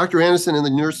 Dr. Anderson and the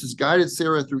nurses guided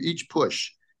Sarah through each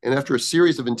push, and after a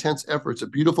series of intense efforts, a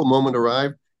beautiful moment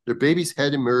arrived. Their baby's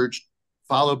head emerged,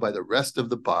 followed by the rest of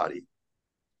the body.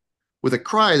 With a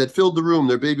cry that filled the room,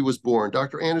 their baby was born.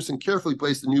 Dr. Anderson carefully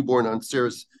placed the newborn on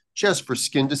Sarah's chest for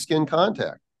skin-to-skin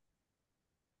contact.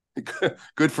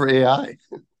 Good for AI.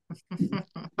 The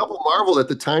couple marveled at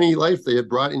the tiny life they had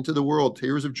brought into the world,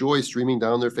 tears of joy streaming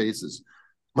down their faces.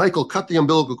 Michael cut the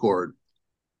umbilical cord.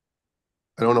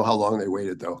 I don't know how long they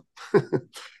waited, though.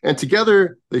 And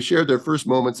together, they shared their first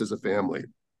moments as a family.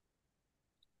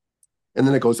 And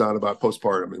then it goes on about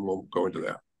postpartum, and we'll go into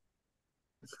that.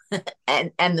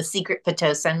 and the secret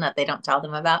Pitocin that they don't tell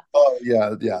them about. Oh,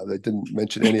 yeah, they didn't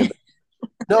mention any of it.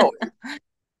 No,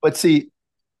 but see,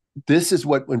 this is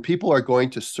what, when people are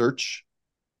going to search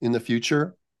in the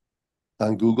future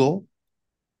on Google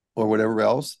or whatever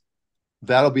else,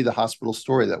 that'll be the hospital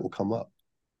story that will come up.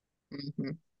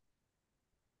 Mm-hmm.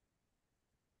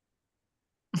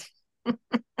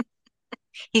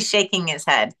 He's shaking his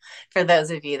head for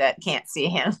those of you that can't see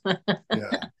him.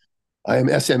 Yeah, I am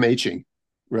SMHing.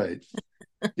 Right.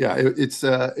 Yeah,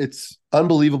 it's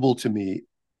unbelievable to me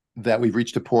that we've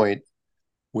reached a point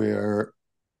where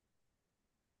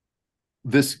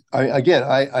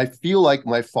I feel like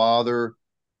my father,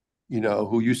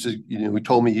 who used to, who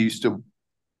told me he used to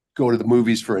go to the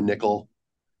movies for a nickel.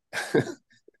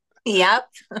 Yep.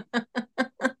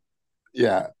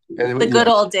 Yeah. And the good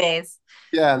old days.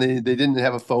 Yeah. And they didn't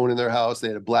have a phone in their house. They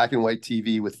had a black and white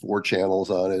TV with 4 channels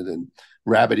on it and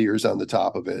rabbit ears on the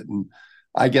top of it. And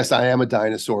I guess I am a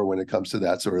dinosaur when it comes to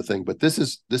that sort of thing. But this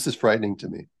is frightening to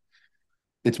me.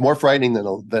 It's more frightening than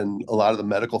a lot of the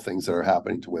medical things that are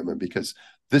happening to women, because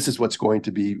this is what's going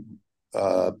to be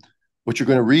what you're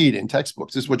going to read in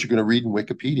textbooks. This is what you're going to read in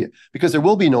Wikipedia, because there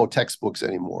will be no textbooks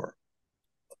anymore.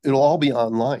 It'll all be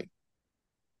online.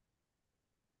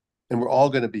 And we're all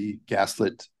going to be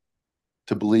gaslit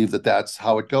to believe that that's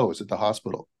how it goes at the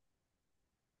hospital.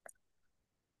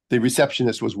 The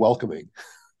receptionist was welcoming.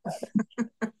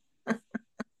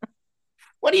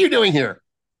 What are you doing here?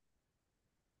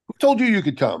 Who told you you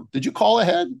could come? Did you call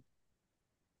ahead?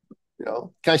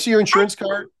 Can I see your insurance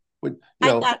card?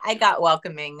 I got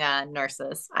welcoming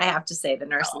nurses. I have to say the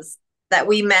nurses that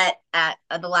we met at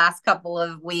the last couple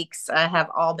of weeks have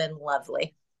all been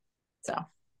lovely. So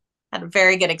had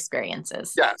very good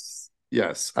experiences.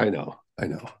 Yes, I know.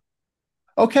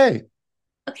 Okay.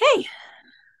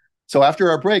 So after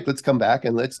our break, let's come back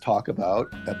and let's talk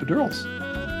about epidurals.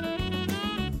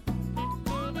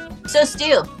 So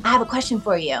Stu, I have a question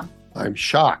for you. I'm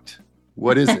shocked.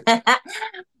 What is it?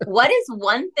 What is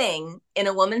one thing in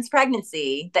a woman's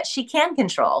pregnancy that she can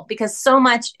control? Because so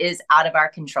much is out of our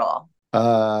control.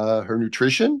 Her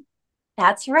nutrition?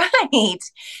 That's right.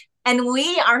 And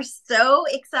we are so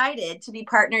excited to be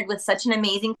partnered with such an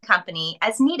amazing company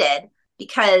as Needed,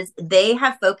 because they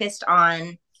have focused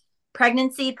on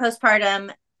pregnancy,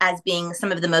 postpartum as being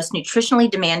some of the most nutritionally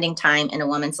demanding time in a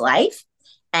woman's life.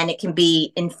 And it can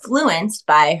be influenced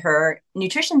by her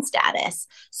nutrition status.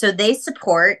 So they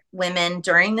support women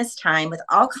during this time with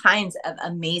all kinds of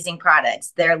amazing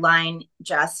products. Their line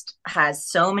just has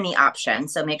so many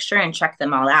options. So make sure and check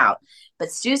them all out. But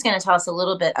Stu's going to tell us a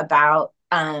little bit about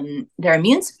their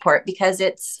immune support, because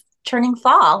it's turning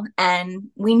fall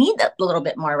and we need a little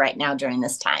bit more right now during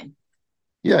this time.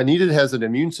 Yeah, Needed has an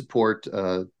immune support,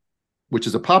 which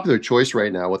is a popular choice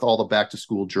right now with all the back to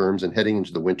school germs and heading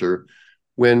into the winter,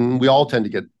 when we all tend to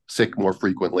get sick more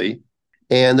frequently.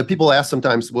 And the people ask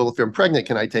sometimes, well, if I'm pregnant,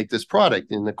 can I take this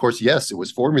product? And of course, yes, it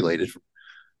was formulated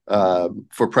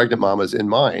for pregnant mamas in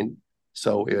mind.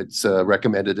 So it's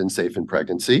recommended and safe in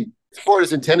pregnancy. Support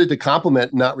is intended to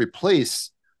complement, not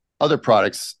replace other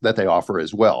products that they offer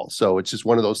as well. So it's just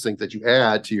one of those things that you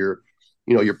add to your,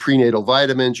 your prenatal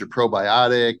vitamins, your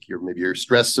probiotic, maybe your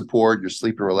stress support, your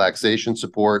sleep and relaxation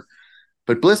support.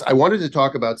 But Bliss, I wanted to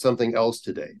talk about something else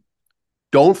today.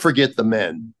 Don't forget the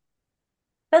men.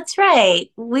 That's right.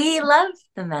 We love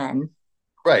the men.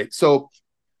 Right. So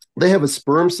they have a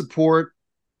sperm support,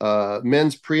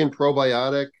 men's pre and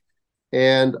probiotic,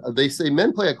 and they say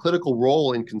men play a critical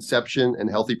role in conception and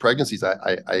healthy pregnancies.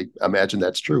 I imagine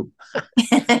that's true.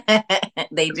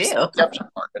 They do.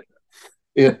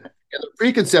 And the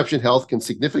preconception health can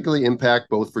significantly impact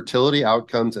both fertility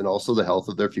outcomes and also the health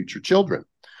of their future children.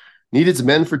 Needed's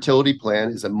Men Fertility Plan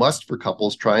is a must for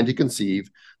couples trying to conceive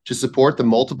to support the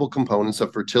multiple components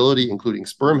of fertility, including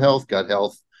sperm health, gut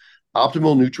health,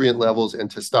 optimal nutrient levels, and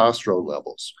testosterone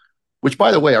levels, which, by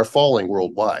the way, are falling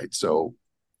worldwide. So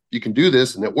you can do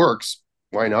this and it works.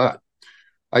 Why not?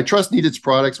 I trust Needed's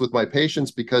products with my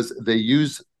patients because they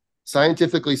use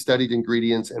scientifically studied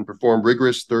ingredients and perform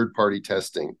rigorous third-party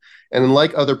testing. And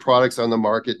unlike other products on the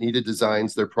market, Needed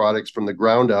designs their products from the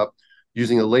ground up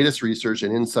using the latest research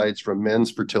and insights from men's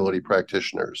fertility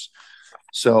practitioners.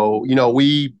 So,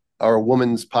 we are a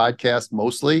woman's podcast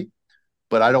mostly,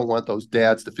 but I don't want those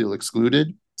dads to feel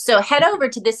excluded. So head over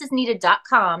to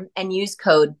thisisneeded.com and use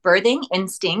code Birthing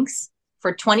Instincts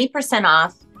for 20%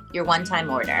 off your one-time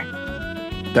order.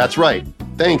 That's right.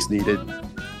 Thanks, Needed.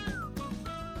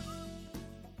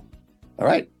 All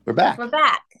right, we're back. We're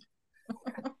back.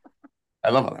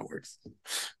 I love how that works.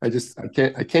 I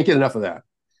can't get enough of that.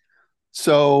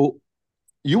 So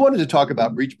you wanted to talk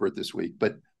about breech birth this week,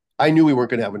 but I knew we weren't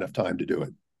going to have enough time to do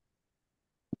it,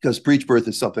 because breech birth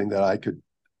is something that I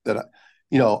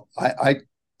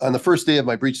on the first day of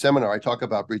my breech seminar, I talk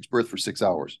about breech birth for 6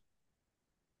 hours.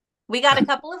 We got a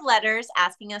couple of letters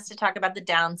asking us to talk about the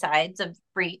downsides of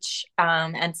breech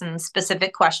and some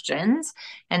specific questions.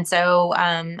 And so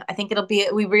I think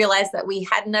we realized that we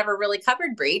had never really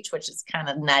covered breech, which is kind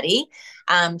of nutty.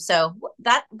 So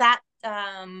that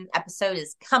episode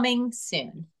is coming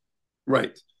soon.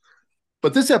 Right.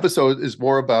 But this episode is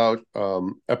more about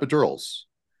epidurals.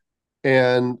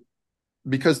 And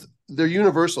because they're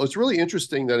universal, it's really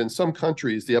interesting that in some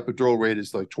countries, the epidural rate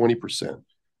is like 20%.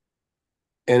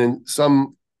 And in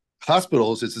some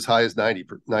hospitals, it's as high as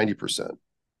 90%.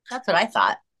 That's what I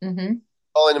thought. Mm-hmm.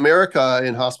 Well, in America,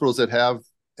 in hospitals that have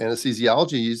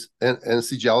anesthesiology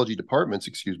departments,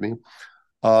 they're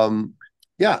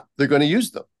going to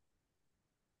use them.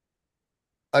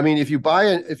 I mean, if you buy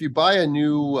a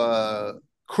new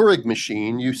Keurig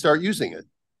machine, you start using it.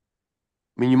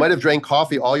 I mean, you might have drank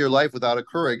coffee all your life without a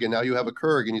Keurig, and now you have a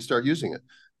Keurig and you start using it.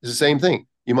 It's the same thing.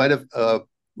 You might have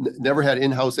never had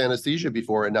in-house anesthesia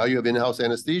before, and now you have in-house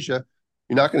anesthesia.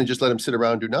 You're not going to just let them sit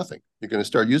around and do nothing. You're going to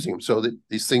start using them so that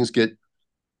these things get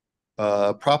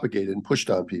propagated and pushed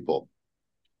on people,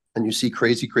 and you see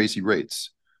crazy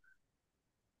rates.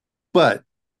 But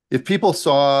if people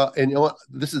saw, and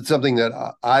this is something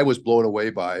that I was blown away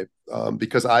by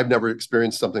because I've never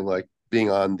experienced something like being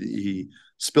on the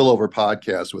Spillover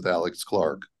podcast with Alex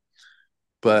Clark.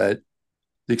 But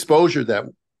the exposure that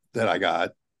I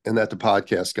got and that the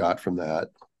podcast got from that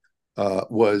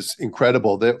was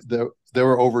incredible. There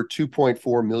were over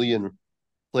 2.4 million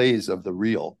plays of the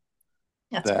reel.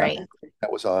 That's great.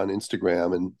 That was on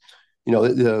Instagram. And,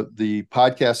 the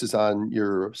podcast is on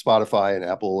your Spotify and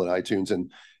Apple and iTunes,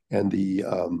 and the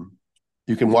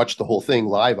you can watch the whole thing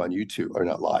live on YouTube, or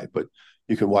not live, but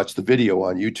you can watch the video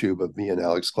on YouTube of me and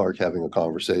Alex Clark having a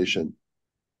conversation.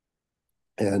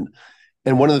 And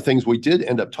And one of the things we did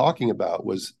end up talking about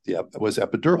was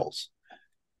epidurals.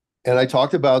 And I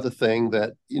talked about the thing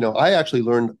that, I actually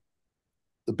learned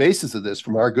the basis of this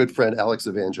from our good friend Alex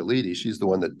Evangelides. She's the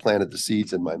one that planted the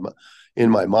seeds in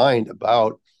my mind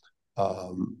about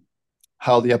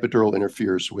how the epidural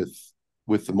interferes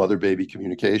with the mother baby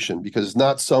communication, because it's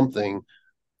not something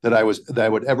that I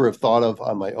would ever have thought of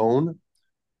on my own.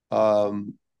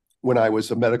 When I was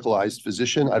a medicalized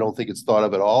physician, I don't think it's thought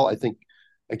of at all. I think,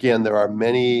 again, there are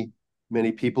many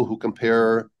people who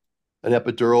compare an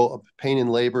epidural of pain in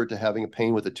labor to having a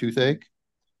pain with a toothache,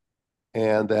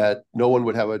 and that no one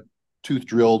would have a tooth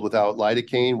drilled without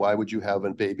lidocaine. Why would you have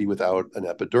a baby without an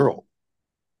epidural?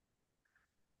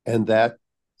 And that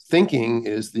thinking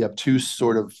is the obtuse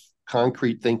sort of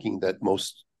concrete thinking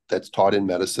that's taught in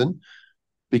medicine,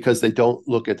 because they don't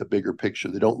look at the bigger picture.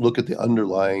 They don't look at the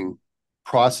underlying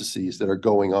processes that are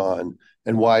going on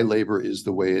and why labor is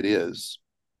the way it is.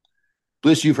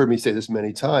 Bliss, you've heard me say this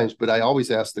many times, but I always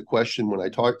ask the question when I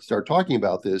start talking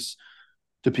about this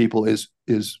to people is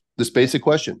this basic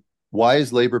question: why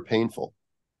is labor painful?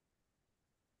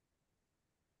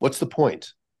 What's the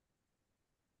point?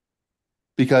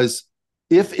 Because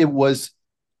if it was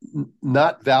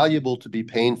not valuable to be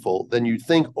painful, then you'd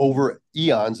think over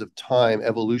eons of time,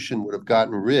 evolution would have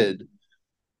gotten rid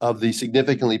of the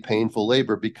significantly painful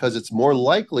labor, because it's more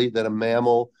likely that a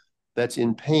mammal that's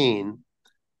in pain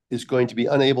is going to be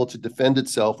unable to defend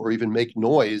itself or even make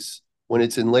noise when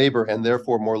it's in labor, and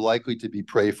therefore more likely to be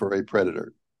prey for a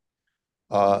predator.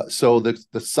 So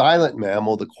the silent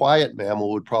mammal, the quiet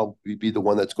mammal, would probably be the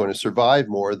one that's going to survive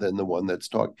more than the one that's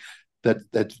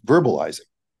verbalizing.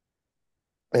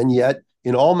 And yet,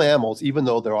 in all mammals, even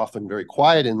though they're often very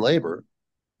quiet in labor,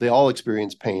 they all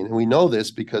experience pain. And we know this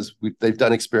because they've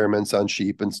done experiments on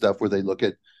sheep and stuff where they look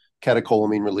at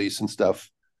catecholamine release and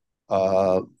stuff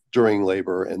during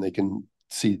labor, and they can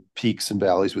see peaks and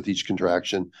valleys with each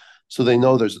contraction. So they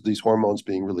know there's these hormones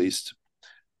being released.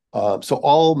 So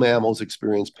all mammals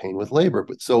experience pain with labor.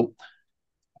 But so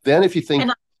then if you think...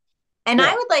 And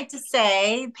I would like to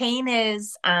say pain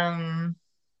is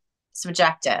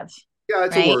subjective. Yeah,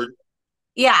 it's a word.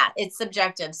 Yeah, it's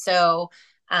subjective. So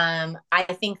I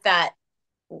think that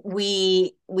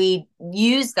we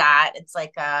use that. It's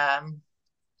like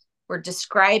we're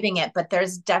describing it, but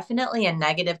there's definitely a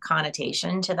negative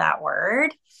connotation to that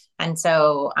word. And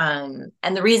so and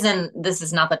the reason this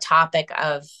is not the topic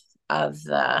of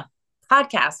the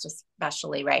podcast,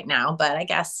 especially right now, but I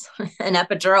guess an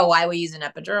epidural, why we use an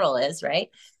epidural is, right?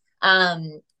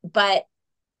 But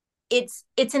it's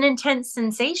an intense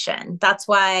sensation. That's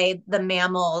why the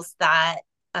mammals that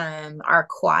are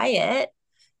quiet,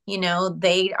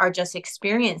 they are just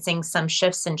experiencing some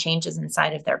shifts and changes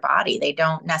inside of their body. They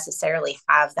don't necessarily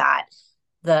have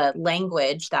the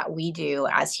language that we do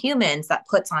as humans that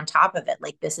puts on top of it,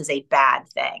 like, this is a bad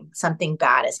thing. Something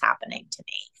bad is happening to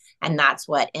me. And that's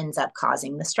what ends up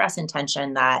causing the stress and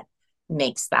tension that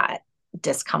makes that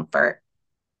discomfort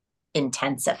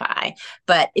intensify.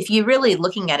 But if you're really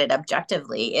looking at it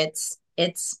objectively, it's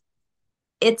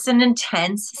an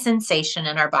intense sensation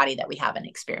in our body that we haven't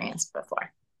experienced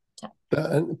before.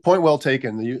 Point well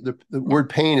taken. The word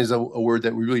pain is a word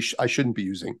that we really I shouldn't be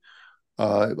using.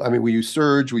 We use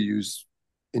surge, we use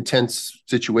intense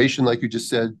situation, like you just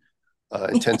said,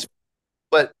 intense,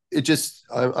 but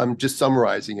I'm just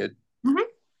summarizing it. Mm-hmm.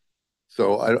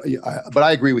 So but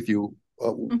I agree with you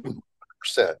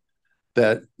 100%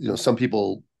 that some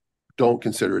people don't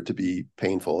consider it to be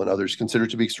painful, and others consider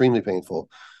it to be extremely painful.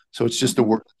 So it's just a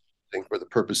word thing for the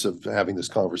purpose of having this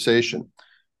conversation.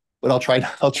 But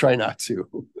I'll try not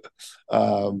to.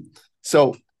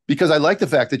 So because I like the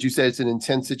fact that you said it's an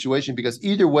intense situation, because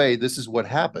either way, this is what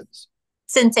happens.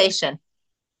 Sensation.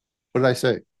 What did I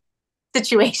say?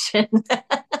 Situation.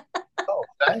 Oh,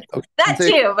 okay. That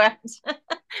too, but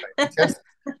let me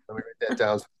write that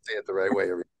down so I say it the right way.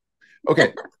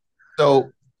 Okay.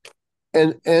 So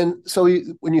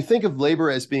when you think of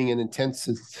labor as being an intense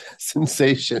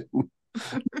sensation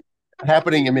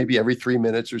happening in maybe every 3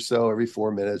 minutes or so, every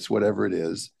 4 minutes, whatever it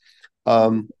is,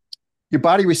 your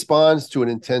body responds to an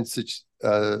intense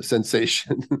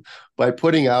sensation by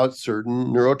putting out certain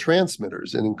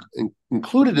neurotransmitters, and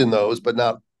included in those, but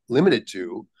not limited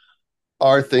to,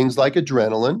 are things like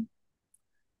adrenaline.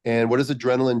 And what does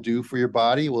adrenaline do for your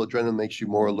body? Well, adrenaline makes you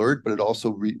more alert, but it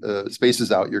also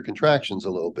spaces out your contractions a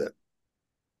little bit.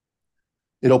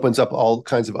 It opens up all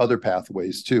kinds of other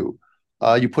pathways too.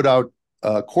 You put out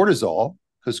cortisol,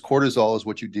 because cortisol is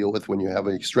what you deal with when you have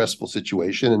a stressful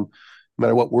situation. And no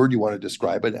matter what word you want to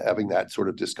describe it, having that sort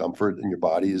of discomfort in your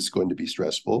body is going to be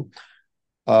stressful.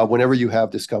 Whenever you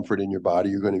have discomfort in your body,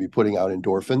 you're going to be putting out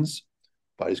endorphins.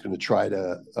 Body's going to try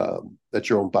to, that's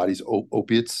your own body's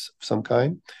opiates of some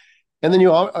kind. And then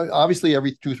obviously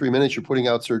every 2-3 minutes, you're putting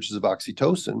out surges of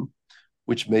oxytocin,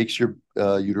 which makes your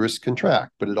uterus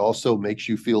contract, but it also makes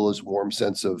you feel this warm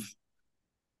sense of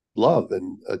love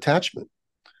and attachment.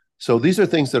 So these are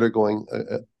things that are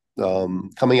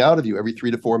coming out of you every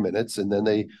 3 to 4 minutes, and then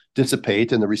they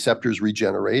dissipate and the receptors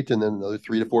regenerate, and then another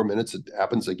 3 to 4 minutes, it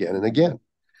happens again and again.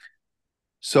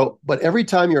 So, but every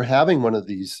time you're having one of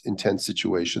these intense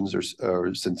situations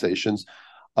or sensations,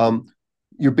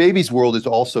 your baby's world is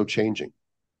also changing.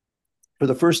 For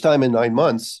the first time in 9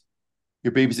 months,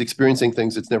 your baby's experiencing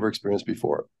things it's never experienced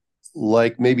before,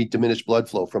 like maybe diminished blood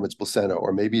flow from its placenta,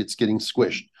 or maybe it's getting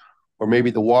squished, or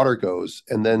maybe the water goes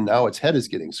and then now its head is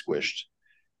getting squished.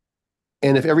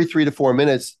 And if every 3 to 4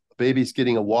 minutes, the baby's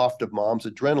getting a waft of mom's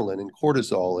adrenaline and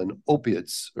cortisol and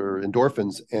opiates or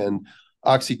endorphins and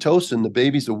oxytocin, the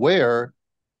baby's aware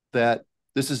that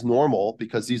this is normal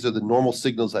because these are the normal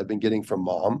signals I've been getting from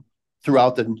mom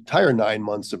throughout the entire 9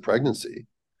 months of pregnancy.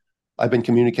 I've been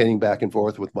communicating back and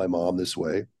forth with my mom this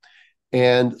way.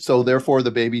 And so therefore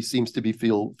the baby seems to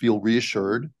feel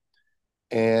reassured,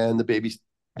 and the baby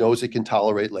knows it can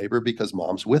tolerate labor because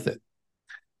mom's with it.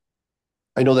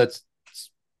 I know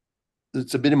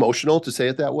it's a bit emotional to say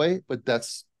it that way, but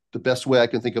that's the best way I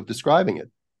can think of describing it.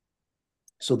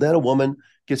 So then a woman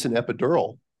gets an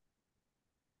epidural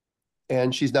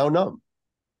and she's now numb.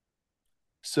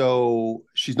 So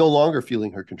she's no longer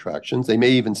feeling her contractions. They may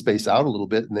even space out a little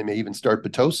bit, and they may even start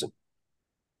Pitocin.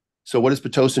 So what does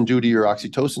Pitocin do to your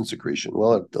oxytocin secretion?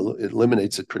 Well, it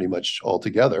eliminates it pretty much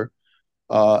altogether.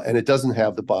 And it doesn't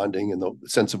have the bonding and the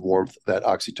sense of warmth that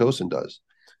oxytocin does.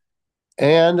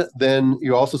 And then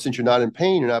you also, since you're not in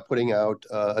pain, you're not putting out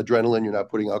adrenaline, you're not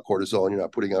putting out cortisol, and you're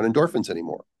not putting out endorphins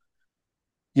anymore.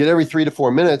 Yet every 3 to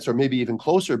 4 minutes, or maybe even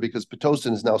closer, because Pitocin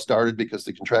has now started because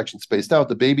the contraction spaced out,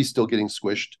 the baby's still getting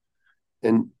squished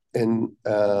and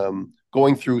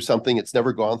going through something it's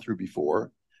never gone through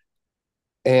before.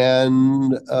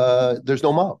 And there's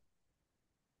no mom.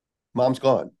 Mom's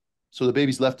gone. So the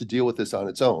baby's left to deal with this on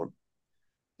its own.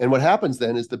 And what happens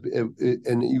then is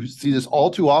and you see this all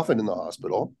too often in the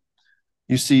hospital,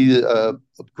 you see a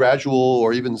gradual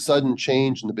or even sudden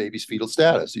change in the baby's fetal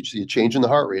status. You see a change in the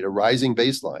heart rate, a rising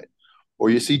baseline, or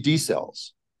you see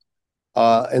decels.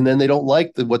 And then they don't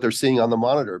like what they're seeing on the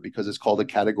monitor because it's called a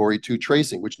category 2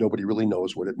 tracing, which nobody really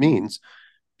knows what it means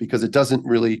because it doesn't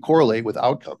really correlate with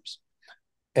outcomes.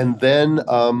 And then,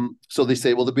 so they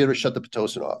say, well, they better shut the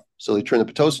Pitocin off. So they turn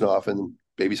the Pitocin off and the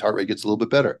baby's heart rate gets a little bit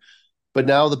better. But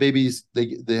now the babies,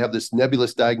 they have this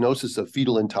nebulous diagnosis of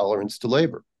fetal intolerance to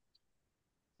labor.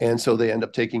 And so they end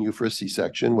up taking you for a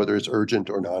C-section, whether it's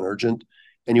urgent or non-urgent.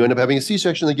 And you end up having a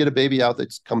C-section. They get a baby out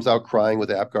that comes out crying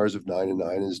with APGARs of 9 and 9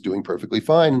 and is doing perfectly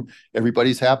fine.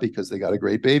 Everybody's happy because they got a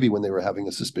great baby when they were having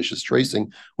a suspicious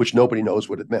tracing, which nobody knows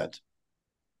what it meant.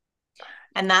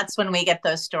 And that's when we get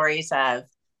those stories of,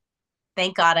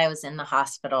 thank God I was in the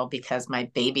hospital because my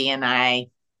baby and I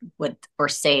were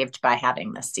saved by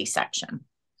having this C-section.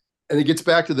 And it gets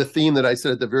back to the theme that I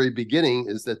said at the very beginning,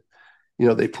 is that,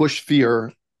 they push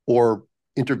fear or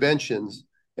interventions,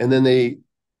 and then they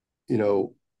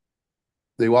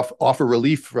offer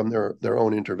relief from their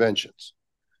own interventions.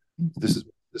 This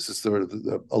is sort of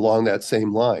along that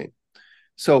same line.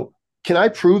 So can I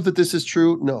prove that this is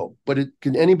true? No, but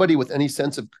can anybody with any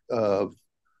sense of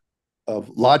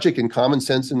logic and common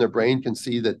sense in their brain can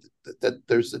see that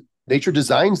nature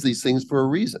designs these things for a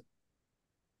reason.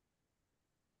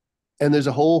 And there's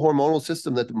a whole hormonal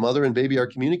system that the mother and baby are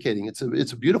communicating. It's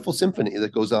a beautiful symphony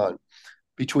that goes on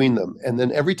between them. And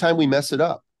then every time we mess it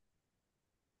up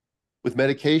with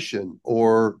medication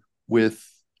or with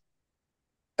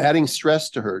adding stress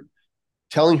to her,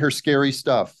 telling her scary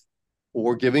stuff,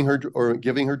 or giving her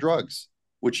drugs,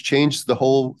 which changed the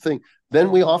whole thing,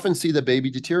 then we often see the baby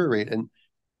deteriorate. And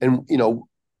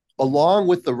along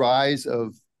with the rise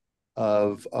of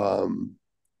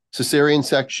cesarean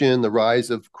section, the rise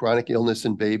of chronic illness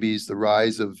in babies, the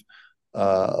rise of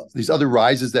these other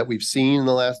rises that we've seen in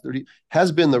the last 30,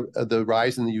 has been the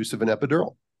rise in the use of an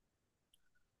epidural.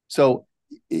 So,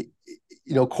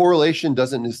 correlation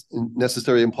doesn't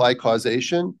necessarily imply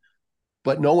causation,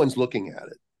 but no one's looking at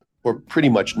it, or pretty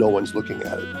much no one's looking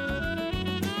at it.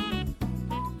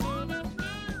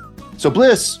 So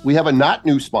Bliss, we have a not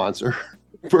new sponsor,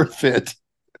 BirthFit.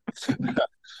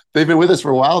 They've been with us for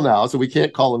a while now, so we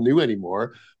can't call them new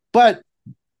anymore. But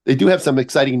they do have some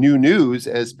exciting new news,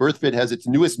 as BirthFit has its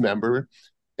newest member,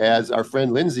 as our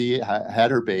friend Lindsay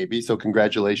had her baby. So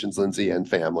congratulations, Lindsay and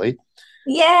family.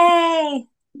 Yay!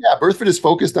 Yeah, BirthFit is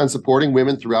focused on supporting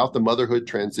women throughout the motherhood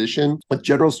transition with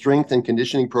general strength and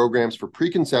conditioning programs for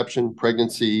preconception,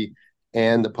 pregnancy,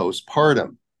 and the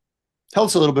postpartum. Tell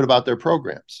us a little bit about their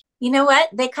programs. You know what?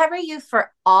 They cover you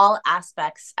for all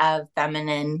aspects of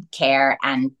feminine care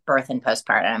and birth and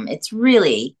postpartum. It's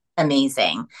really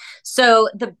amazing. So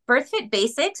the BirthFit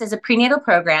Basics is a prenatal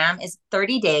program, is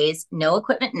 30 days, no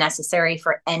equipment necessary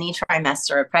for any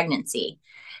trimester of pregnancy.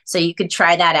 So you could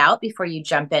try that out before you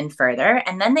jump in further.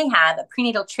 And then they have a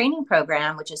prenatal training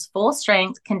program, which is full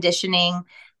strength conditioning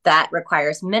that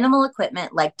requires minimal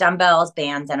equipment like dumbbells,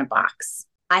 bands, and a box.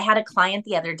 I had a client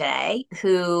the other day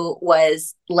who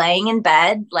was laying in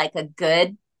bed like a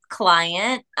good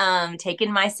client,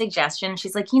 taking my suggestion.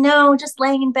 She's like, just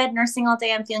laying in bed nursing all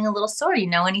day, I'm feeling a little sore.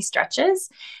 Any stretches?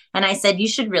 And I said, you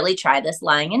should really try this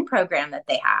lying in program that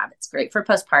they have. It's great for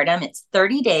postpartum. It's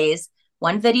 30 days,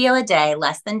 one video a day,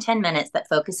 less than 10 minutes, that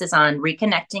focuses on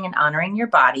reconnecting and honoring your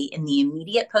body in the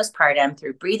immediate postpartum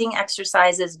through breathing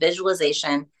exercises,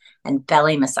 visualization, and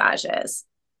belly massages.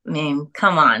 I mean,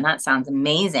 come on, that sounds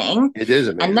amazing. It is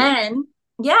amazing.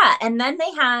 And then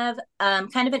they have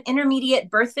kind of an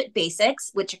intermediate BirthFit Basics,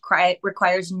 which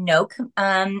requires no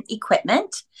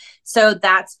equipment. So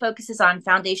that focuses on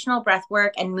foundational breath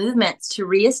work and movements to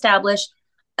reestablish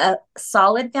a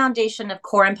solid foundation of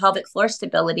core and pelvic floor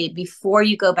stability before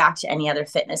you go back to any other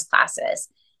fitness classes.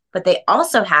 But they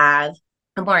also have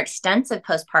a more extensive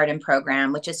postpartum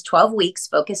program, which is 12 weeks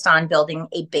focused on building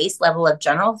a base level of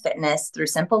general fitness through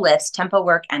simple lifts, tempo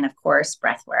work, and of course,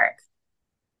 breath work.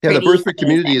 Yeah, the BirthFit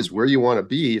community is where you want to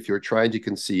be if you're trying to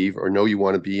conceive or know you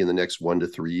want to be in the next 1 to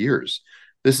 3 years.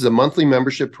 This is a monthly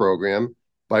membership program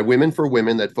by Women for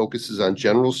Women that focuses on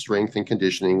general strength and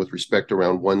conditioning with respect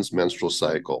around one's menstrual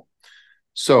cycle.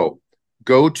 So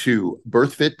go to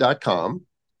birthfit.com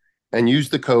and use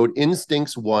the code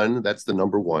INSTINCTS1, that's the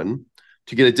number 1,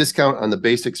 to get a discount on the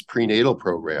Basics prenatal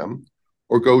program,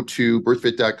 or go to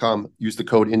birthfit.com, use the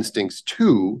code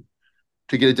INSTINCTS2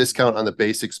 to get a discount on the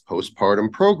Basics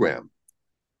postpartum program.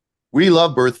 We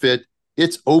love BirthFit.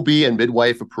 It's OB and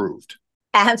midwife approved.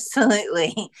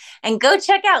 Absolutely. And go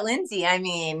check out Lindsay. I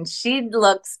mean, she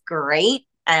looks great,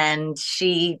 and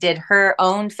she did her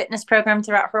own fitness program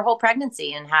throughout her whole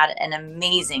pregnancy and had an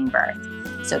amazing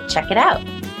birth. So check it out.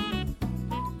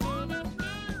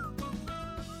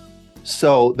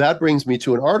 So that brings me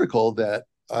to an article that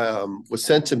was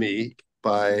sent to me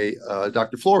by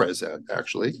Dr. Flores,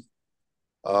 actually,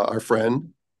 our friend.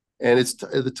 And it's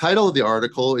the title of the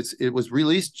article. It was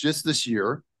released just this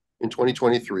year in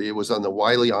 2023. It was on the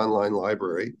Wiley Online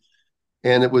Library.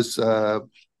 And it was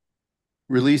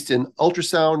released in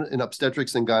Ultrasound in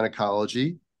Obstetrics and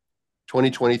Gynecology,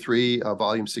 2023,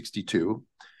 volume 62.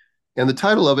 And the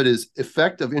title of it is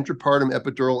Effect of Intrapartum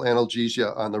Epidural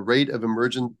Analgesia on the Rate of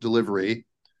Emergent Delivery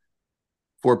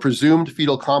for Presumed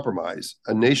Fetal Compromise,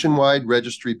 a nationwide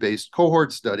registry-based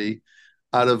cohort study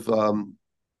out of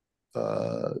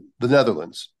the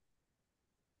Netherlands.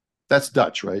 That's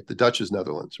Dutch, right? The Dutch is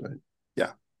Netherlands, right?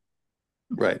 Yeah,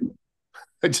 right.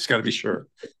 I just got to be sure.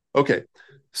 Okay.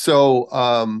 So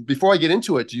before I get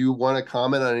into it, do you want to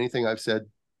comment on anything I've said?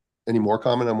 Any more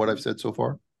comment on what I've said so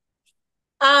far?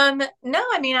 No,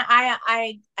 I mean,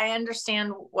 I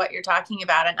understand what you're talking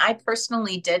about. And I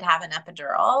personally did have an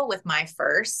epidural with my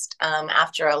first,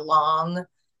 after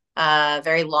a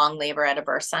very long labor at a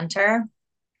birth center.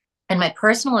 And my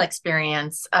personal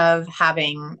experience of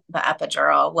having the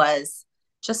epidural was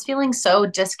just feeling so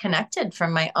disconnected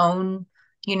from my own,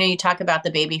 you talk about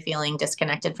the baby feeling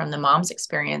disconnected from the mom's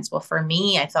experience. Well, for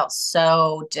me, I felt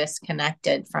so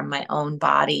disconnected from my own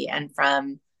body and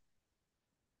from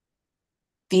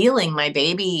feeling my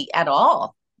baby at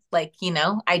all. Like,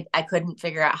 I couldn't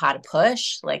figure out how to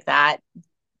push like that.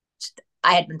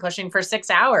 I had been pushing for 6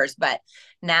 hours, but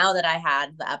now that I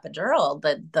had the epidural,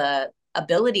 the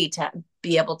ability to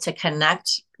be able to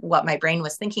connect what my brain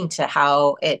was thinking to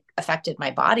how it affected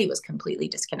my body was completely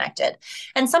disconnected.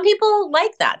 And some people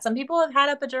like that. Some people have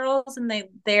had epidurals and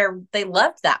they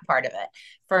loved that part of it.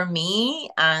 For me,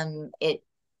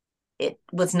 it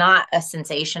was not a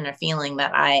sensation or feeling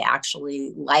that I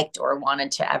actually liked or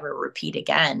wanted to ever repeat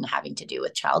again, having to do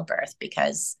with childbirth,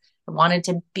 because I wanted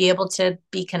to be able to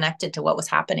be connected to what was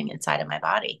happening inside of my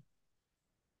body.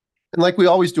 And like we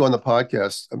always do on the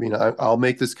podcast, I mean, I'll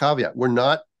make this caveat. We're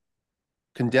not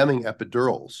condemning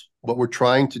epidurals. What we're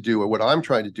trying to do, or what I'm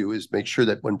trying to do, is make sure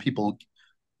that when people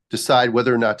decide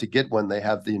whether or not to get one, they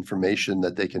have the information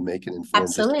that they can make an informed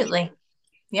decision. Absolutely.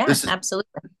 Yeah, this is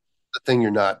absolutely. the thing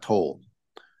you're not told.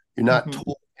 You're not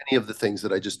told any of the things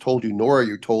that I just told you, nor are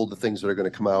you told the things that are going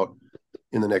to come out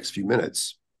in the next few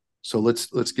minutes. So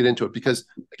let's get into it, because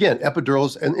again,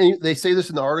 epidurals, and they say this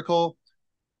in the article,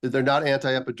 that they're not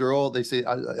anti-epidural. They say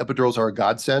epidurals are a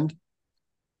godsend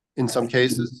in some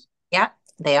cases. Yeah,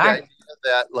 they The are. idea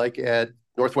that like at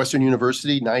Northwestern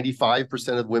University,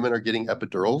 95% of women are getting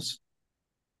epidurals.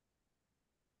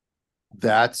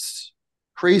 That's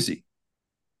crazy.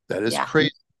 That is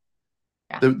crazy.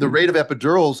 Yeah. The rate of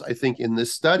epidurals, I think, in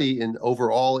this study and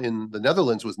overall in the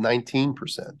Netherlands was 19%.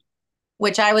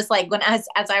 Which I was like, when as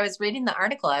I was reading the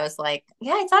article, I was like,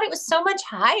 yeah, I thought it was so much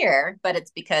higher, but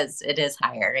it's because it is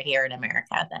higher here in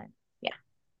America than, yeah.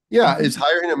 Yeah, it's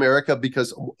higher in America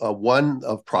because one,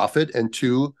 of profit, and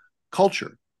two,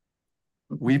 culture.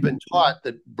 We've been taught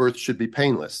that birth should be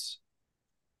painless,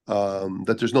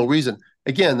 that there's no reason.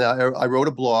 Again, I wrote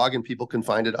a blog, and people can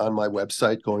find it on my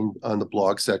website, going on the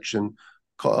blog section.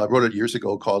 I wrote it years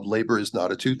ago, called "Labor is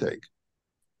Not a Toothache."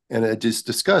 And I just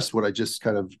discussed what I just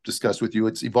kind of discussed with you.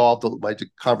 It's evolved, my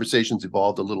conversations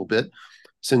evolved a little bit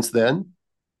since then,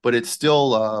 but it's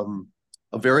still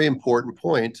a very important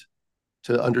point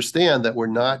to understand that we're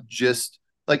not just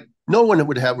like, no one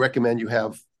would recommend you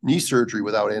have knee surgery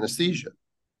without anesthesia.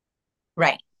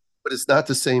 Right. But it's not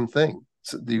the same thing.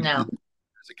 So No.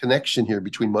 there's a connection here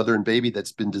between mother and baby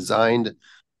that's been designed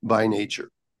by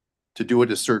nature to do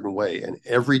it a certain way. And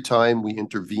every time we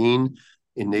intervene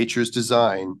in nature's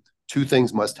design, two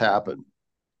things must happen.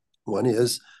 One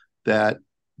is that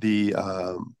the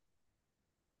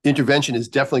intervention is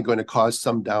definitely going to cause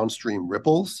some downstream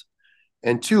ripples.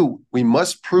 And two, we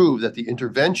must prove that the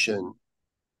intervention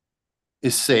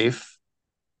is safe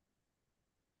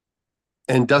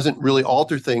and doesn't really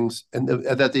alter things, and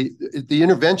that the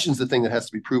intervention is the thing that has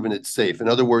to be proven it's safe. In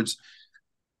other words,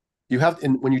 you have,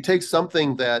 when you take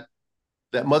something that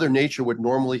Mother Nature would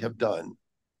normally have done,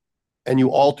 and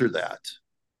you alter that,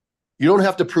 you don't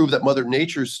have to prove that Mother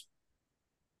Nature's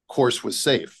course was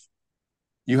safe.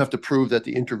 You have to prove that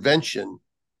the intervention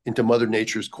into Mother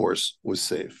Nature's course was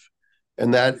safe.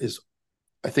 And that is,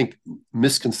 I think,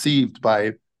 misconceived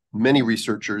by many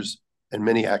researchers and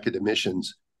many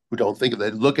academicians who don't think of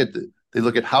that. They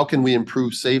look at how can we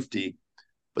improve safety,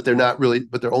 but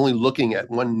they're only looking at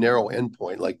one narrow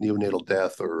endpoint, like neonatal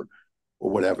death or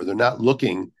whatever. They're not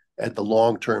looking at the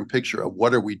long-term picture of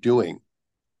what are we doing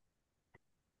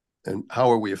and how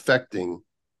are we affecting,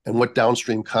 and what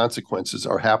downstream consequences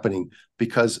are happening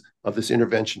because of this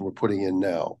intervention we're putting in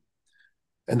now.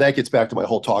 And that gets back to my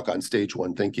whole talk on stage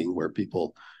one thinking, where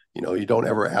people, you don't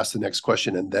ever ask the next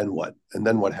question, and then what? And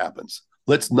then what happens?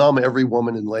 Let's numb every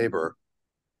woman in labor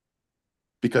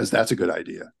because that's a good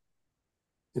idea.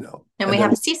 And we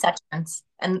have C-sections,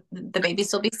 and the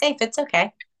babies will be safe. It's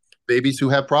okay. Babies who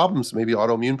have problems, maybe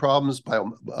autoimmune problems,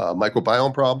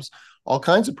 microbiome problems, all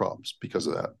kinds of problems because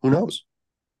of that. Who knows?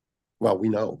 Well, we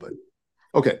know, but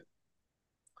okay.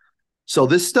 So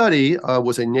this study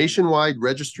was a nationwide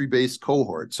registry-based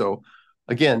cohort. So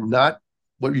again, not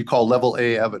what you call level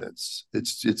A evidence.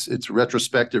 It's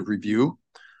retrospective review,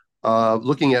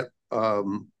 looking at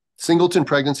singleton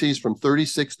pregnancies from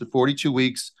 36 to 42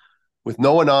 weeks with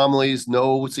no anomalies,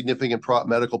 no significant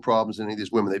medical problems in any of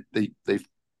these women. They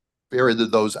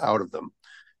ferreted those out of them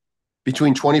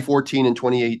between 2014 and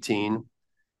 2018.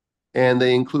 And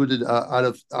they included out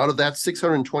of that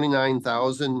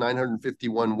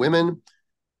 629,951 women,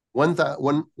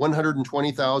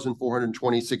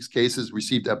 120,426 cases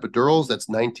received epidurals. That's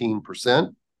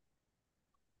 19%.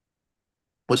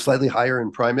 Was slightly higher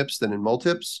in primips than in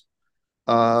multips.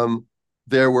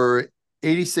 There were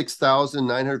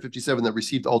 86,957 that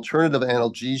received alternative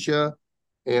analgesia.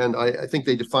 And I think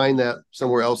they defined that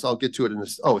somewhere else. I'll get to it in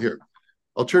this. Oh, here.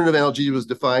 Alternative analgesia was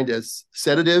defined as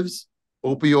sedatives,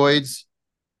 opioids,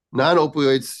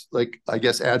 non-opioids, like I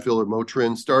guess Advil or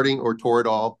Motrin, or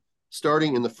Toradol,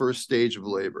 starting in the first stage of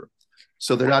labor.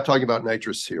 So they're not talking about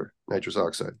nitrous here, nitrous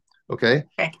oxide. Okay.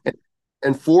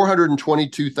 And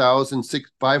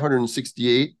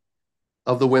 422,568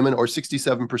 of the women, or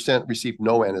 67%, received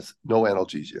no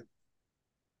analgesia.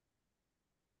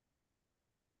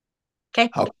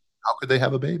 Okay. How could they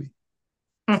have a baby?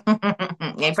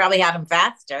 They probably had them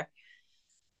faster.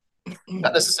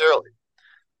 Not necessarily.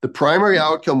 The primary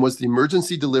outcome was the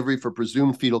emergency delivery for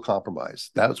presumed fetal compromise.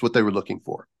 That's what they were looking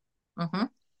for. Mm-hmm.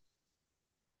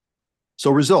 So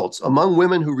results. Among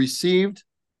women who received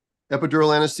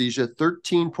epidural anesthesia,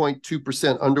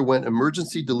 13.2% underwent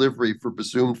emergency delivery for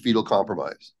presumed fetal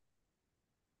compromise,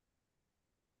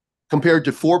 compared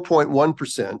to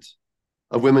 4.1%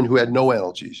 of women who had no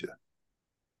analgesia,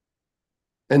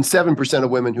 and 7%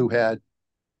 of women who had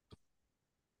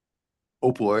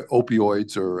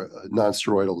opioids or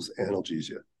non-steroidals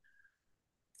analgesia.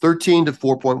 13 to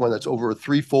 4.1, that's over a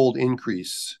threefold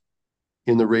increase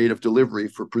in the rate of delivery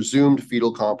for presumed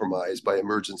fetal compromise by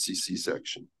emergency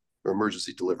C-section or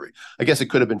emergency delivery. I guess it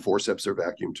could have been forceps or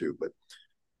vacuum too, but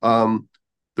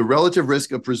the relative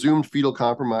risk of presumed fetal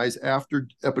compromise after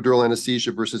epidural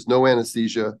anesthesia versus no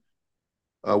anesthesia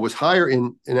was higher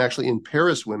in actually in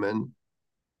Paris women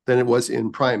than it was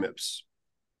in primips,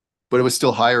 but it was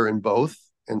still higher in both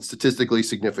and statistically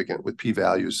significant with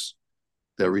p-values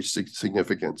that reached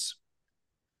significance.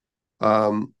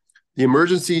 The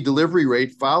emergency delivery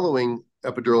rate following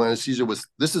epidural anesthesia was,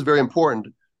 this is very important,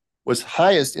 was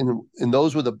highest in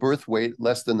those with a birth weight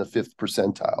less than the 5th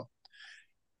percentile.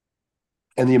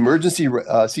 And the emergency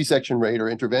C-section rate or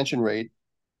intervention rate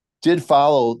did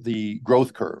follow the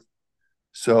growth curve.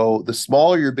 So the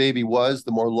smaller your baby was,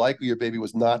 the more likely your baby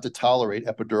was not to tolerate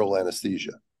epidural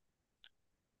anesthesia,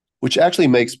 which actually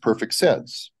makes perfect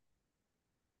sense.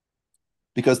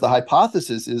 Because the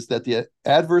hypothesis is that the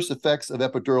adverse effects of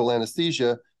epidural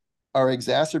anesthesia are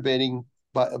exacerbating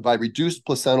by reduced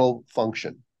placental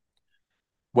function.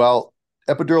 While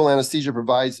epidural anesthesia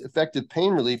provides effective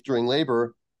pain relief during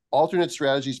labor, alternate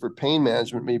strategies for pain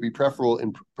management may be preferable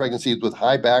in pregnancies with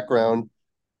high background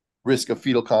risk of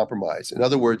fetal compromise. In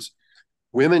other words,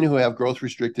 women who have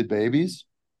growth-restricted babies,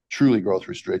 truly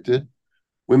growth-restricted,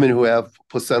 women who have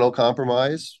placental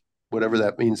compromise, whatever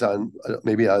that means on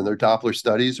maybe on their Doppler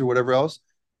studies or whatever else,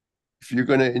 if you're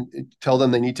going to tell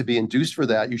them they need to be induced for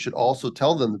that, you should also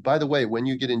tell them, by the way, when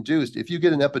you get induced, if you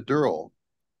get an epidural,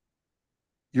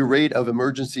 your rate of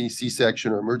emergency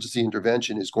C-section or emergency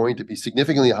intervention is going to be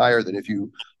significantly higher than if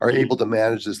you are able to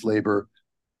manage this labor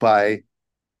by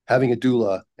having a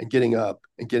doula and getting up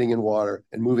and getting in water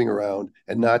and moving around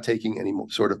and not taking any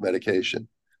sort of medication.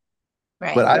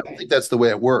 Right. But I don't think that's the way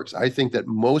it works. I think that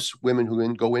most women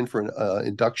who go in for an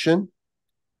induction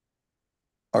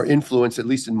are influenced, at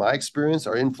least in my experience,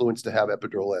 are influenced to have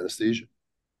epidural anesthesia.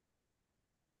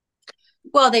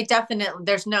 Well, they definitely,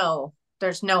 there's no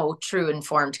true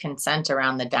informed consent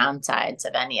around the downsides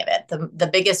of any of it. The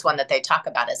biggest one that they talk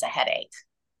about is a headache.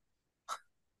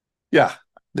 Yeah,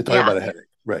 they talk about a headache,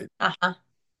 right?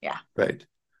 Yeah, right.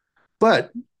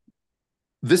 But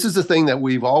this is the thing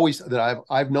that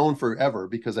I've known forever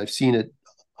because I've seen it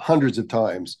hundreds of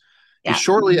times. Yeah. Is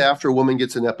shortly after a woman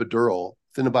gets an epidural,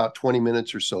 within about 20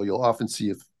 minutes or so, you'll often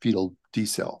see a fetal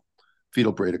decel,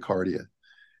 fetal bradycardia.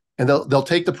 And they'll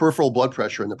take the peripheral blood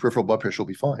pressure and the peripheral blood pressure will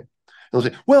be fine. And they'll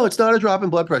say, well, it's not a drop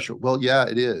in blood pressure. Well, yeah,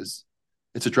 it is.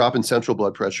 It's a drop in central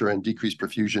blood pressure and decreased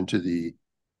perfusion to the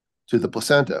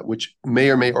placenta, which may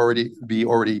or may be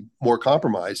more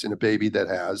compromised in a baby that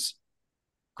has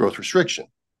growth restriction,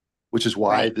 which is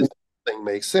why this thing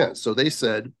makes sense. So they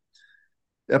said,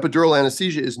 epidural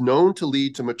anesthesia is known to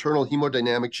lead to maternal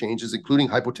hemodynamic changes, including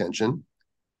hypotension.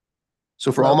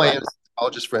 So for all my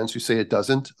anesthesiologist friends who say it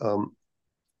doesn't,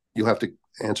 you'll have to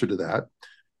answer to that,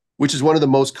 which is one of the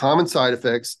most common side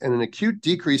effects, and an acute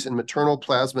decrease in maternal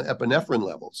plasma epinephrine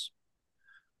levels.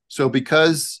 So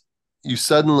because you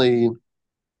suddenly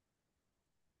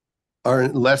are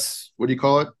in less, what do you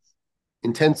call it?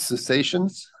 Intense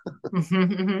cessations.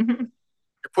 You're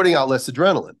putting out less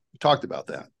adrenaline. We talked about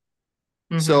that.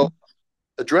 So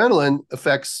adrenaline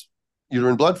affects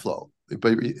uterine blood flow.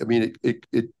 But I mean,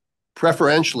 it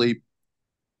preferentially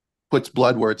puts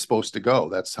blood where it's supposed to go.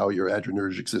 That's how your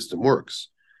adrenergic system works.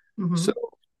 So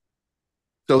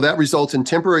that results in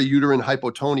temporary uterine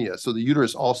hypotonia. So the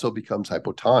uterus also becomes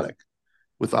hypotonic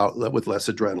with less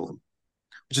adrenaline,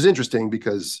 which is interesting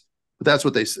because that's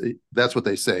what they say. That's what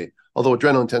they say. Although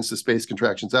adrenaline tends to space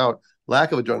contractions out,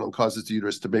 lack of adrenaline causes the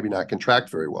uterus to maybe not contract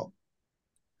very well.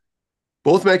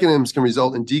 Both mechanisms can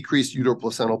result in decreased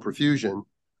uteroplacental perfusion.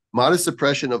 Modest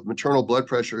suppression of maternal blood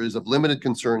pressure is of limited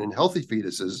concern in healthy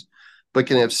fetuses, but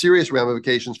can have serious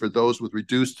ramifications for those with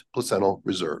reduced placental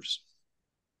reserves.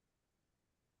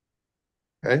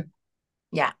 Okay?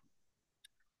 Yeah.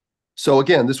 So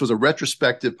again, this was a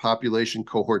retrospective population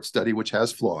cohort study, which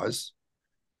has flaws.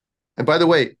 And by the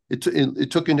way, it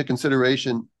took into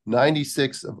consideration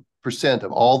 96%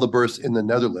 of all the births in the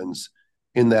Netherlands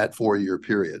in that 4-year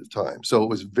period of time. So it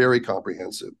was very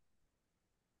comprehensive.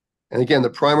 And again, the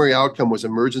primary outcome was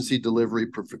emergency delivery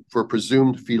for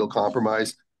presumed fetal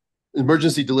compromise.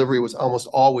 Emergency delivery was almost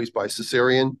always by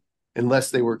cesarean, unless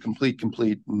they were complete,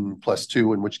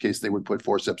 +2, in which case they would put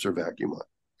forceps or vacuum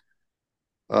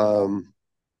on.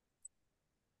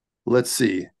 Let's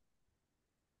see.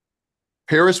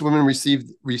 Paris women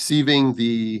receiving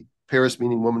the, Paris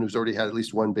meaning woman who's already had at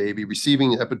least one baby,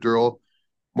 receiving epidural,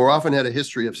 more often had a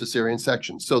history of cesarean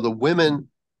section. So the women,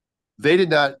 they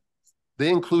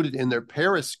included in their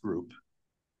Paris group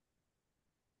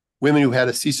women who had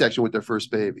a C-section with their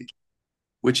first baby,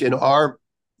 which in our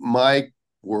my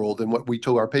world and what we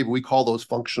told our paper, we call those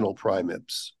functional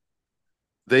primipes.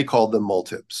 They called them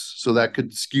multips. So that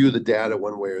could skew the data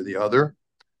one way or the other.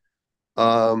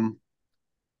 Among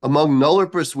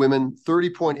nulliparous women,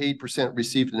 30.8%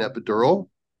 received an epidural.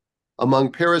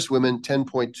 Among parous women,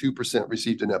 10.2%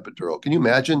 received an epidural. Can you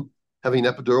imagine having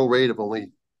an epidural rate of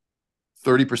only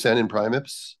 30% in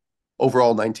primipes?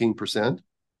 Overall, 19%.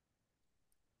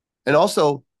 And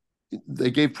also,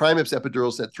 they gave primipes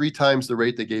epidurals at 3 times the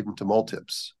rate they gave them to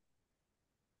multips.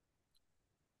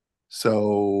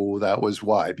 So that was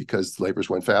why, because labors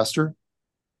went faster.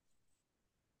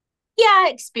 Yeah,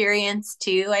 experience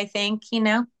too, I think,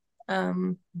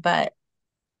 but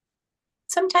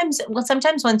sometimes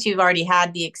once you've already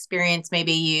had the experience,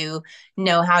 maybe you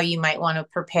know how you might want to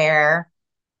prepare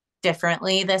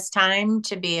differently this time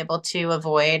to be able to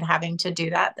avoid having to do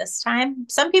that this time.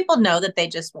 Some people know that they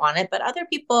just want it, but other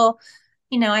people,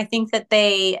 I think that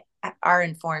they are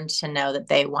informed to know that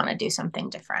they want to do something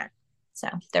different. So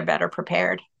they're better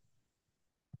prepared.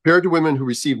 Compared to women who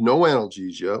receive no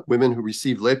analgesia, women who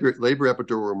receive labor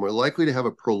epidural are more likely to have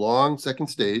a prolonged second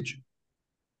stage.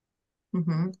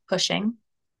 Pushing.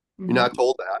 You're not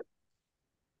told that.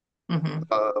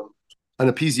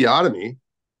 An episiotomy.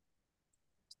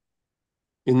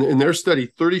 In their study,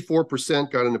 34%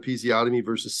 got an episiotomy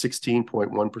versus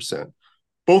 16.1%.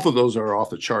 Both of those are off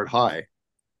the chart high.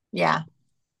 Yeah.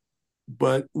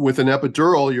 But with an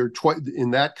epidural, you're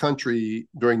in that country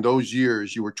during those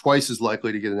years, you were twice as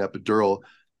likely to get an epidural,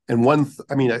 and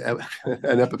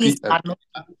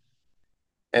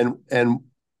and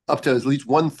up to at least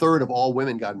 1/3 of all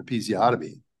women got an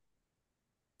episiotomy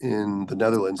in the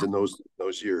Netherlands in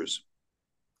those years.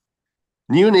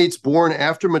 Neonates born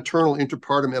after maternal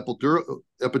interpartum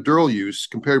epidural use,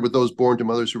 compared with those born to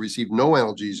mothers who received no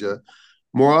analgesia,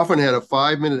 more often had a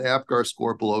 5-minute APGAR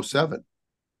score below 7.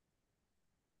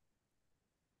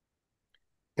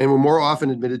 And were more often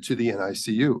admitted to the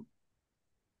NICU,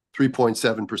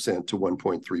 3.7% to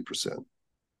 1.3%.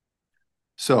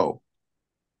 So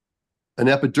an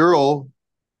epidural,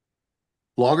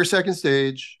 longer second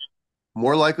stage,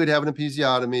 more likely to have an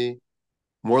episiotomy,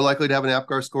 more likely to have an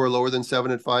APGAR score lower than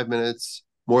 7 at 5 minutes,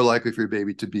 more likely for your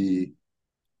baby to be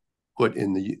put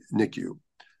in the NICU.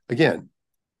 Again,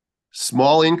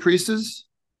 small increases,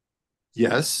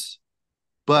 yes,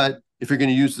 but if you're going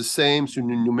to use the same sort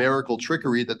of numerical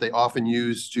trickery that they often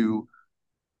use to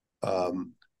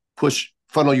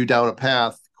funnel you down a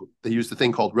path, they use the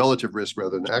thing called relative risk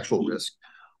rather than actual risk,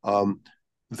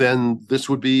 then this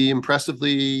would be impressive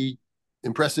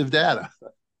data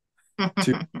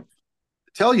to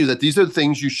tell you that these are the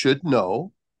things you should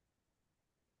know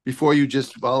before you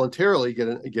just voluntarily get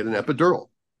an epidural.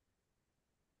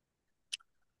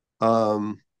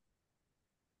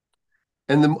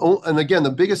 And again,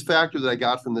 the biggest factor that I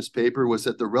got from this paper was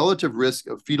that the relative risk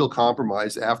of fetal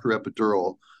compromise after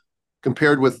epidural,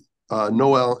 compared with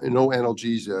no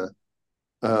analgesia,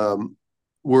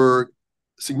 were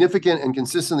significant and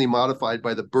consistently modified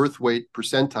by the birth weight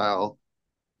percentile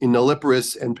in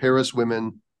nulliparous and parous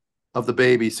women of the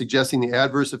baby, suggesting the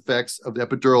adverse effects of the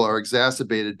epidural are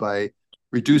exacerbated by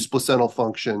reduced placental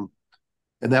function,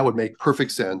 and that would make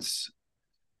perfect sense.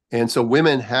 And so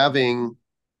women having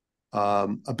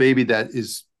a baby that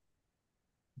is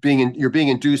you're being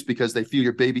induced because they feel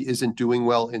your baby isn't doing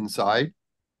well inside.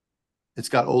 It's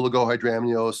got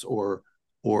oligohydramnios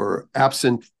or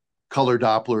absent color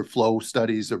Doppler flow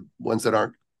studies, or ones that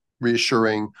aren't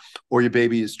reassuring, or your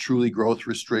baby is truly growth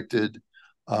restricted.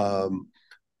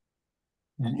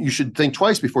 You should think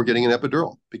twice before getting an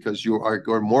epidural, because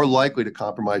you're more likely to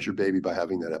compromise your baby by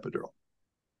having that epidural.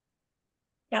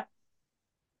 Yep.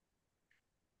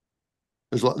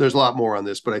 There's a lot more on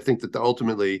this, but I think that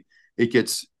ultimately it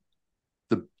gets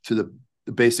to the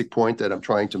basic point that I'm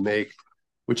trying to make,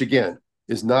 which again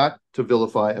is not to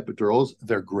vilify epidurals.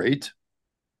 They're great.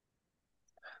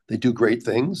 They do great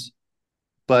things,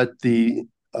 but the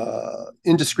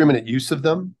indiscriminate use of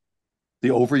them, the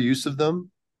overuse of them,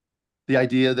 the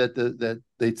idea that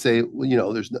they'd say,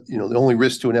 well, there's the only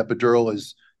risk to an epidural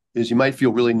is you might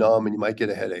feel really numb and you might get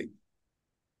a headache.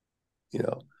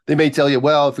 They may tell you,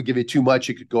 well, if we give you too much,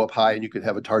 you could go up high and you could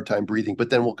have a hard time breathing, but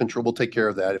then we'll take care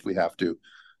of that if we have to,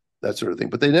 that sort of thing.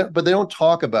 But they don't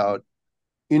talk about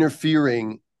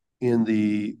interfering in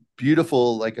the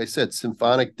beautiful, like I said,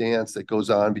 symphonic dance that goes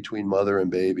on between mother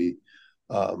and baby.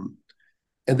 And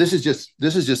this is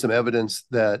just some evidence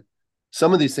that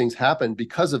some of these things happen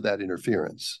because of that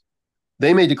interference.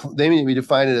 They may be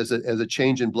define it as a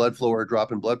change in blood flow or a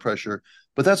drop in blood pressure,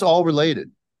 but that's all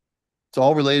related. It's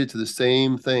all related to the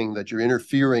same thing, that you're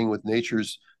interfering with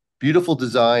nature's beautiful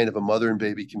design of a mother and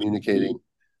baby communicating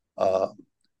uh,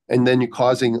 and then you're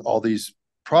causing all these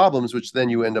problems, which then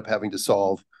you end up having to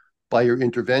solve by your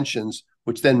interventions,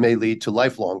 which then may lead to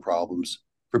lifelong problems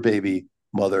for baby,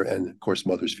 mother, and of course,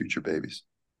 mother's future babies.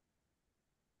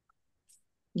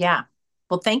 Yeah.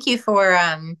 Well, thank you for,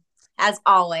 as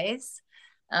always,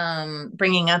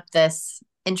 bringing up this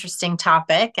interesting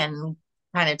topic and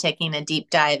kind of taking a deep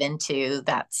dive into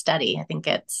that study. I think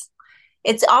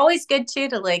it's always good too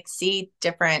to like see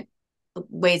different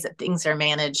ways that things are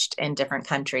managed in different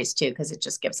countries too, because it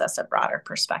just gives us a broader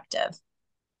perspective.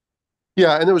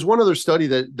 Yeah, and there was one other study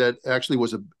that actually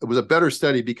was a better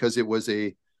study because it was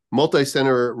a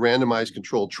multi-center randomized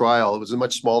controlled trial. It was a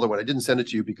much smaller one. I didn't send it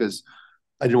to you because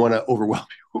I didn't want to overwhelm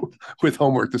you with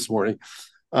homework this morning.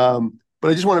 But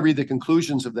I just want to read the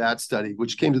conclusions of that study,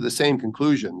 which came to the same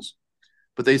conclusions.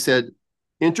 But they said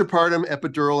intrapartum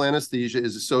epidural anesthesia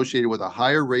is associated with a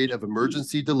higher rate of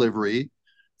emergency delivery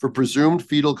for presumed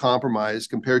fetal compromise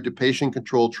compared to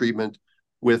patient-controlled treatment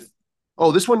with.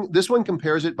 Oh, this one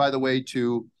compares it, by the way,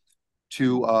 to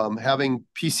having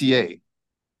PCA,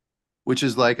 which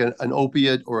is like an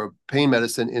opiate or a pain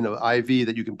medicine in an IV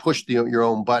that you can push your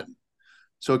own button.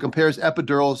 So it compares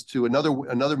epidurals to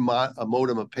another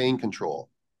modem of pain control.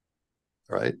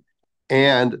 All right,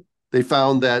 and they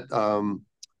found that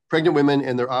pregnant women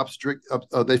and their obstetric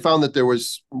they found that there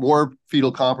was more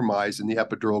fetal compromise in the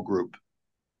epidural group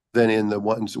than in the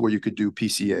ones where you could do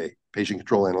PCA, patient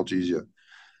control analgesia.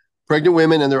 Pregnant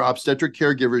women and their obstetric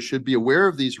caregivers should be aware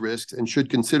of these risks and should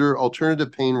consider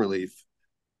alternative pain relief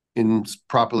in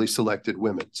properly selected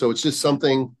women. So it's just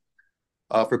something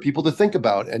for people to think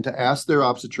about and to ask their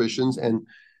obstetricians. And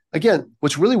again,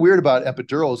 what's really weird about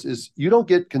epidurals is you don't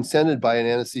get consented by an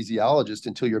anesthesiologist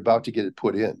until you're about to get it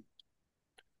put in.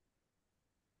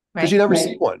 Because you never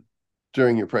see one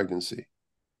during your pregnancy.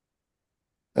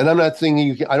 And I'm not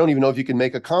thinking, I don't even know if you can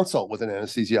make a consult with an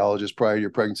anesthesiologist prior to your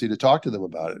pregnancy to talk to them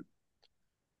about it.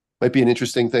 Might be an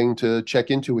interesting thing to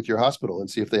check into with your hospital and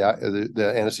see if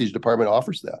the anesthesia department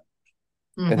offers that,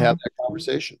 and have that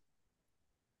conversation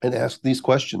and ask these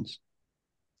questions.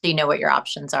 So you know what your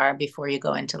options are before you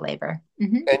go into labor. And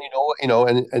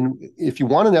and if you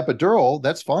want an epidural,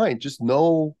 that's fine. Just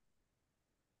know,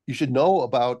 you should know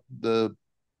about the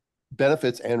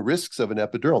benefits and risks of an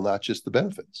epidural, not just the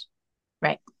benefits.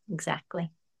 Right. Exactly.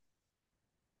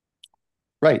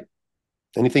 Right.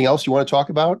 Anything else you want to talk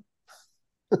about?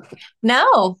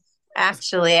 No,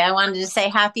 actually, I wanted to say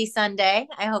happy Sunday.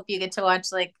 I hope you get to watch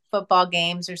like football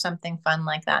games or something fun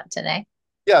like that today.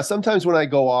 Yeah, sometimes when I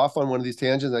go off on one of these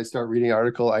tangents, I start reading an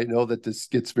article. I know that this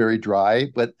gets very dry,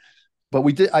 but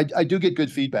I do get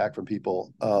good feedback from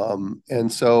people. And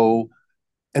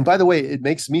by the way, it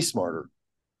makes me smarter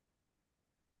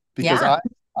because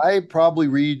I probably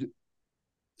read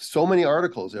so many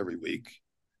articles every week.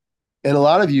 And a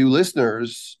lot of you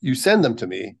listeners, you send them to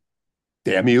me.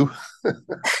 Damn you.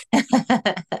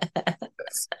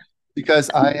 Because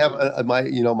I have my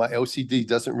OCD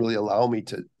doesn't really allow me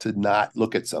to not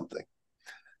look at something.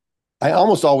 I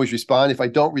almost always respond. If I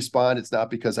don't respond, it's not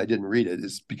because I didn't read it.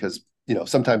 It's because,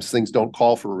 sometimes things don't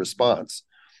call for a response.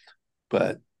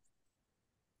 But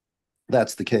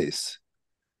that's the case.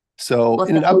 So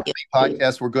in an upcoming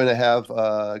podcast, we're going to have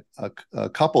a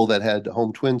couple that had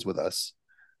home twins with us.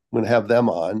 I'm going to have them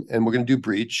on, and we're going to do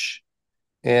breech.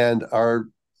 And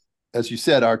as you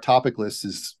said, our topic list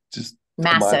is just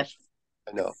massive.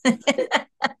 I know.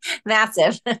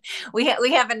 Massive. We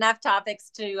have enough topics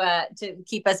to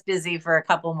keep us busy for a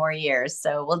couple more years.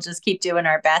 So we'll just keep doing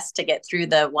our best to get through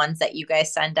the ones that you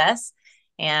guys send us.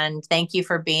 And thank you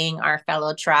for being our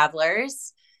fellow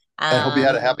travelers. I hope you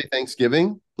had a happy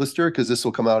Thanksgiving, Lister, because this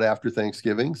will come out after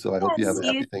Thanksgiving. So I hope you have a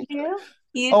happy Thanksgiving.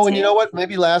 And you know what?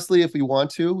 Maybe lastly, if we want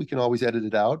to, we can always edit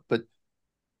it out. But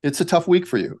it's a tough week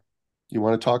for you. You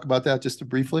want to talk about that just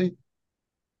briefly?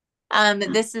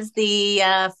 This is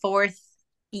the fourth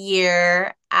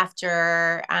year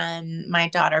after my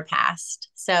daughter passed.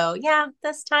 So yeah,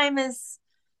 this time it's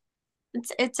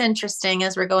interesting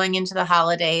as we're going into the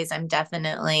holidays. I'm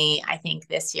definitely, I think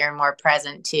this year more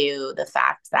present to the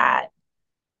fact that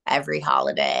every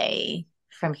holiday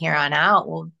from here on out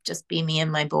will just be me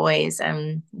and my boys,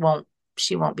 and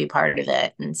she won't be part of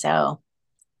it. And so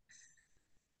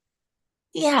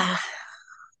yeah.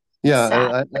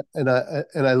 Yeah, and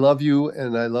I love you,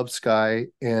 and I love Sky,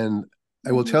 and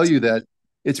I will tell you that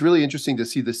it's really interesting to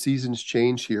see the seasons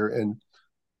change here, and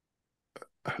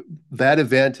that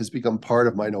event has become part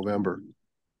of my November.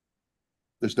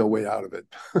 There's no way out of it.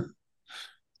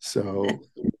 So,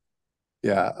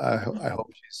 yeah, I hope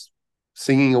she's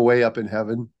singing away up in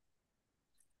heaven,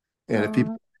 and if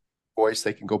people voice,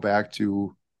 they can go back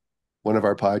to one of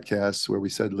our podcasts where we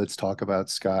said, let's talk about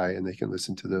Sky, and they can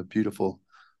listen to the beautiful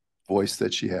voice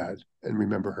that she had and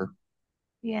remember her.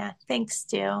 Yeah. Thanks,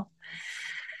 Stu.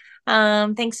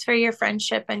 Thanks for your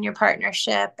friendship and your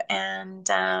partnership. And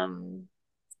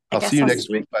I'll see you next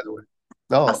week, by the way.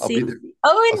 No, I'll be there.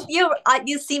 Oh, and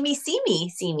you see me.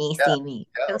 Yeah,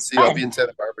 I'll see you. I'll be in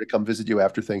Santa Barbara to come visit you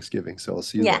after Thanksgiving. So I'll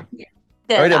see you then. Good.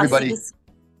 All right, everybody.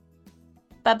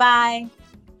 Bye-bye.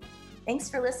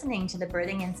 Thanks for listening to the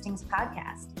Birthing Instincts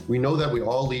podcast. We know that we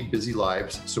all lead busy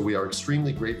lives, so we are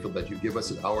extremely grateful that you give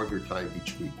us an hour of your time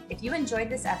each week. If you enjoyed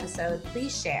this episode,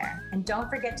 please share. And don't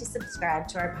forget to subscribe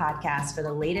to our podcast for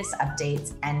the latest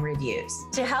updates and reviews.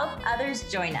 To help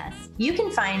others join us, you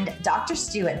can find Dr.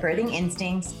 Stu at Birthing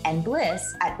Instincts and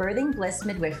Bliss at Birthing Bliss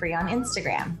Midwifery on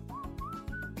Instagram.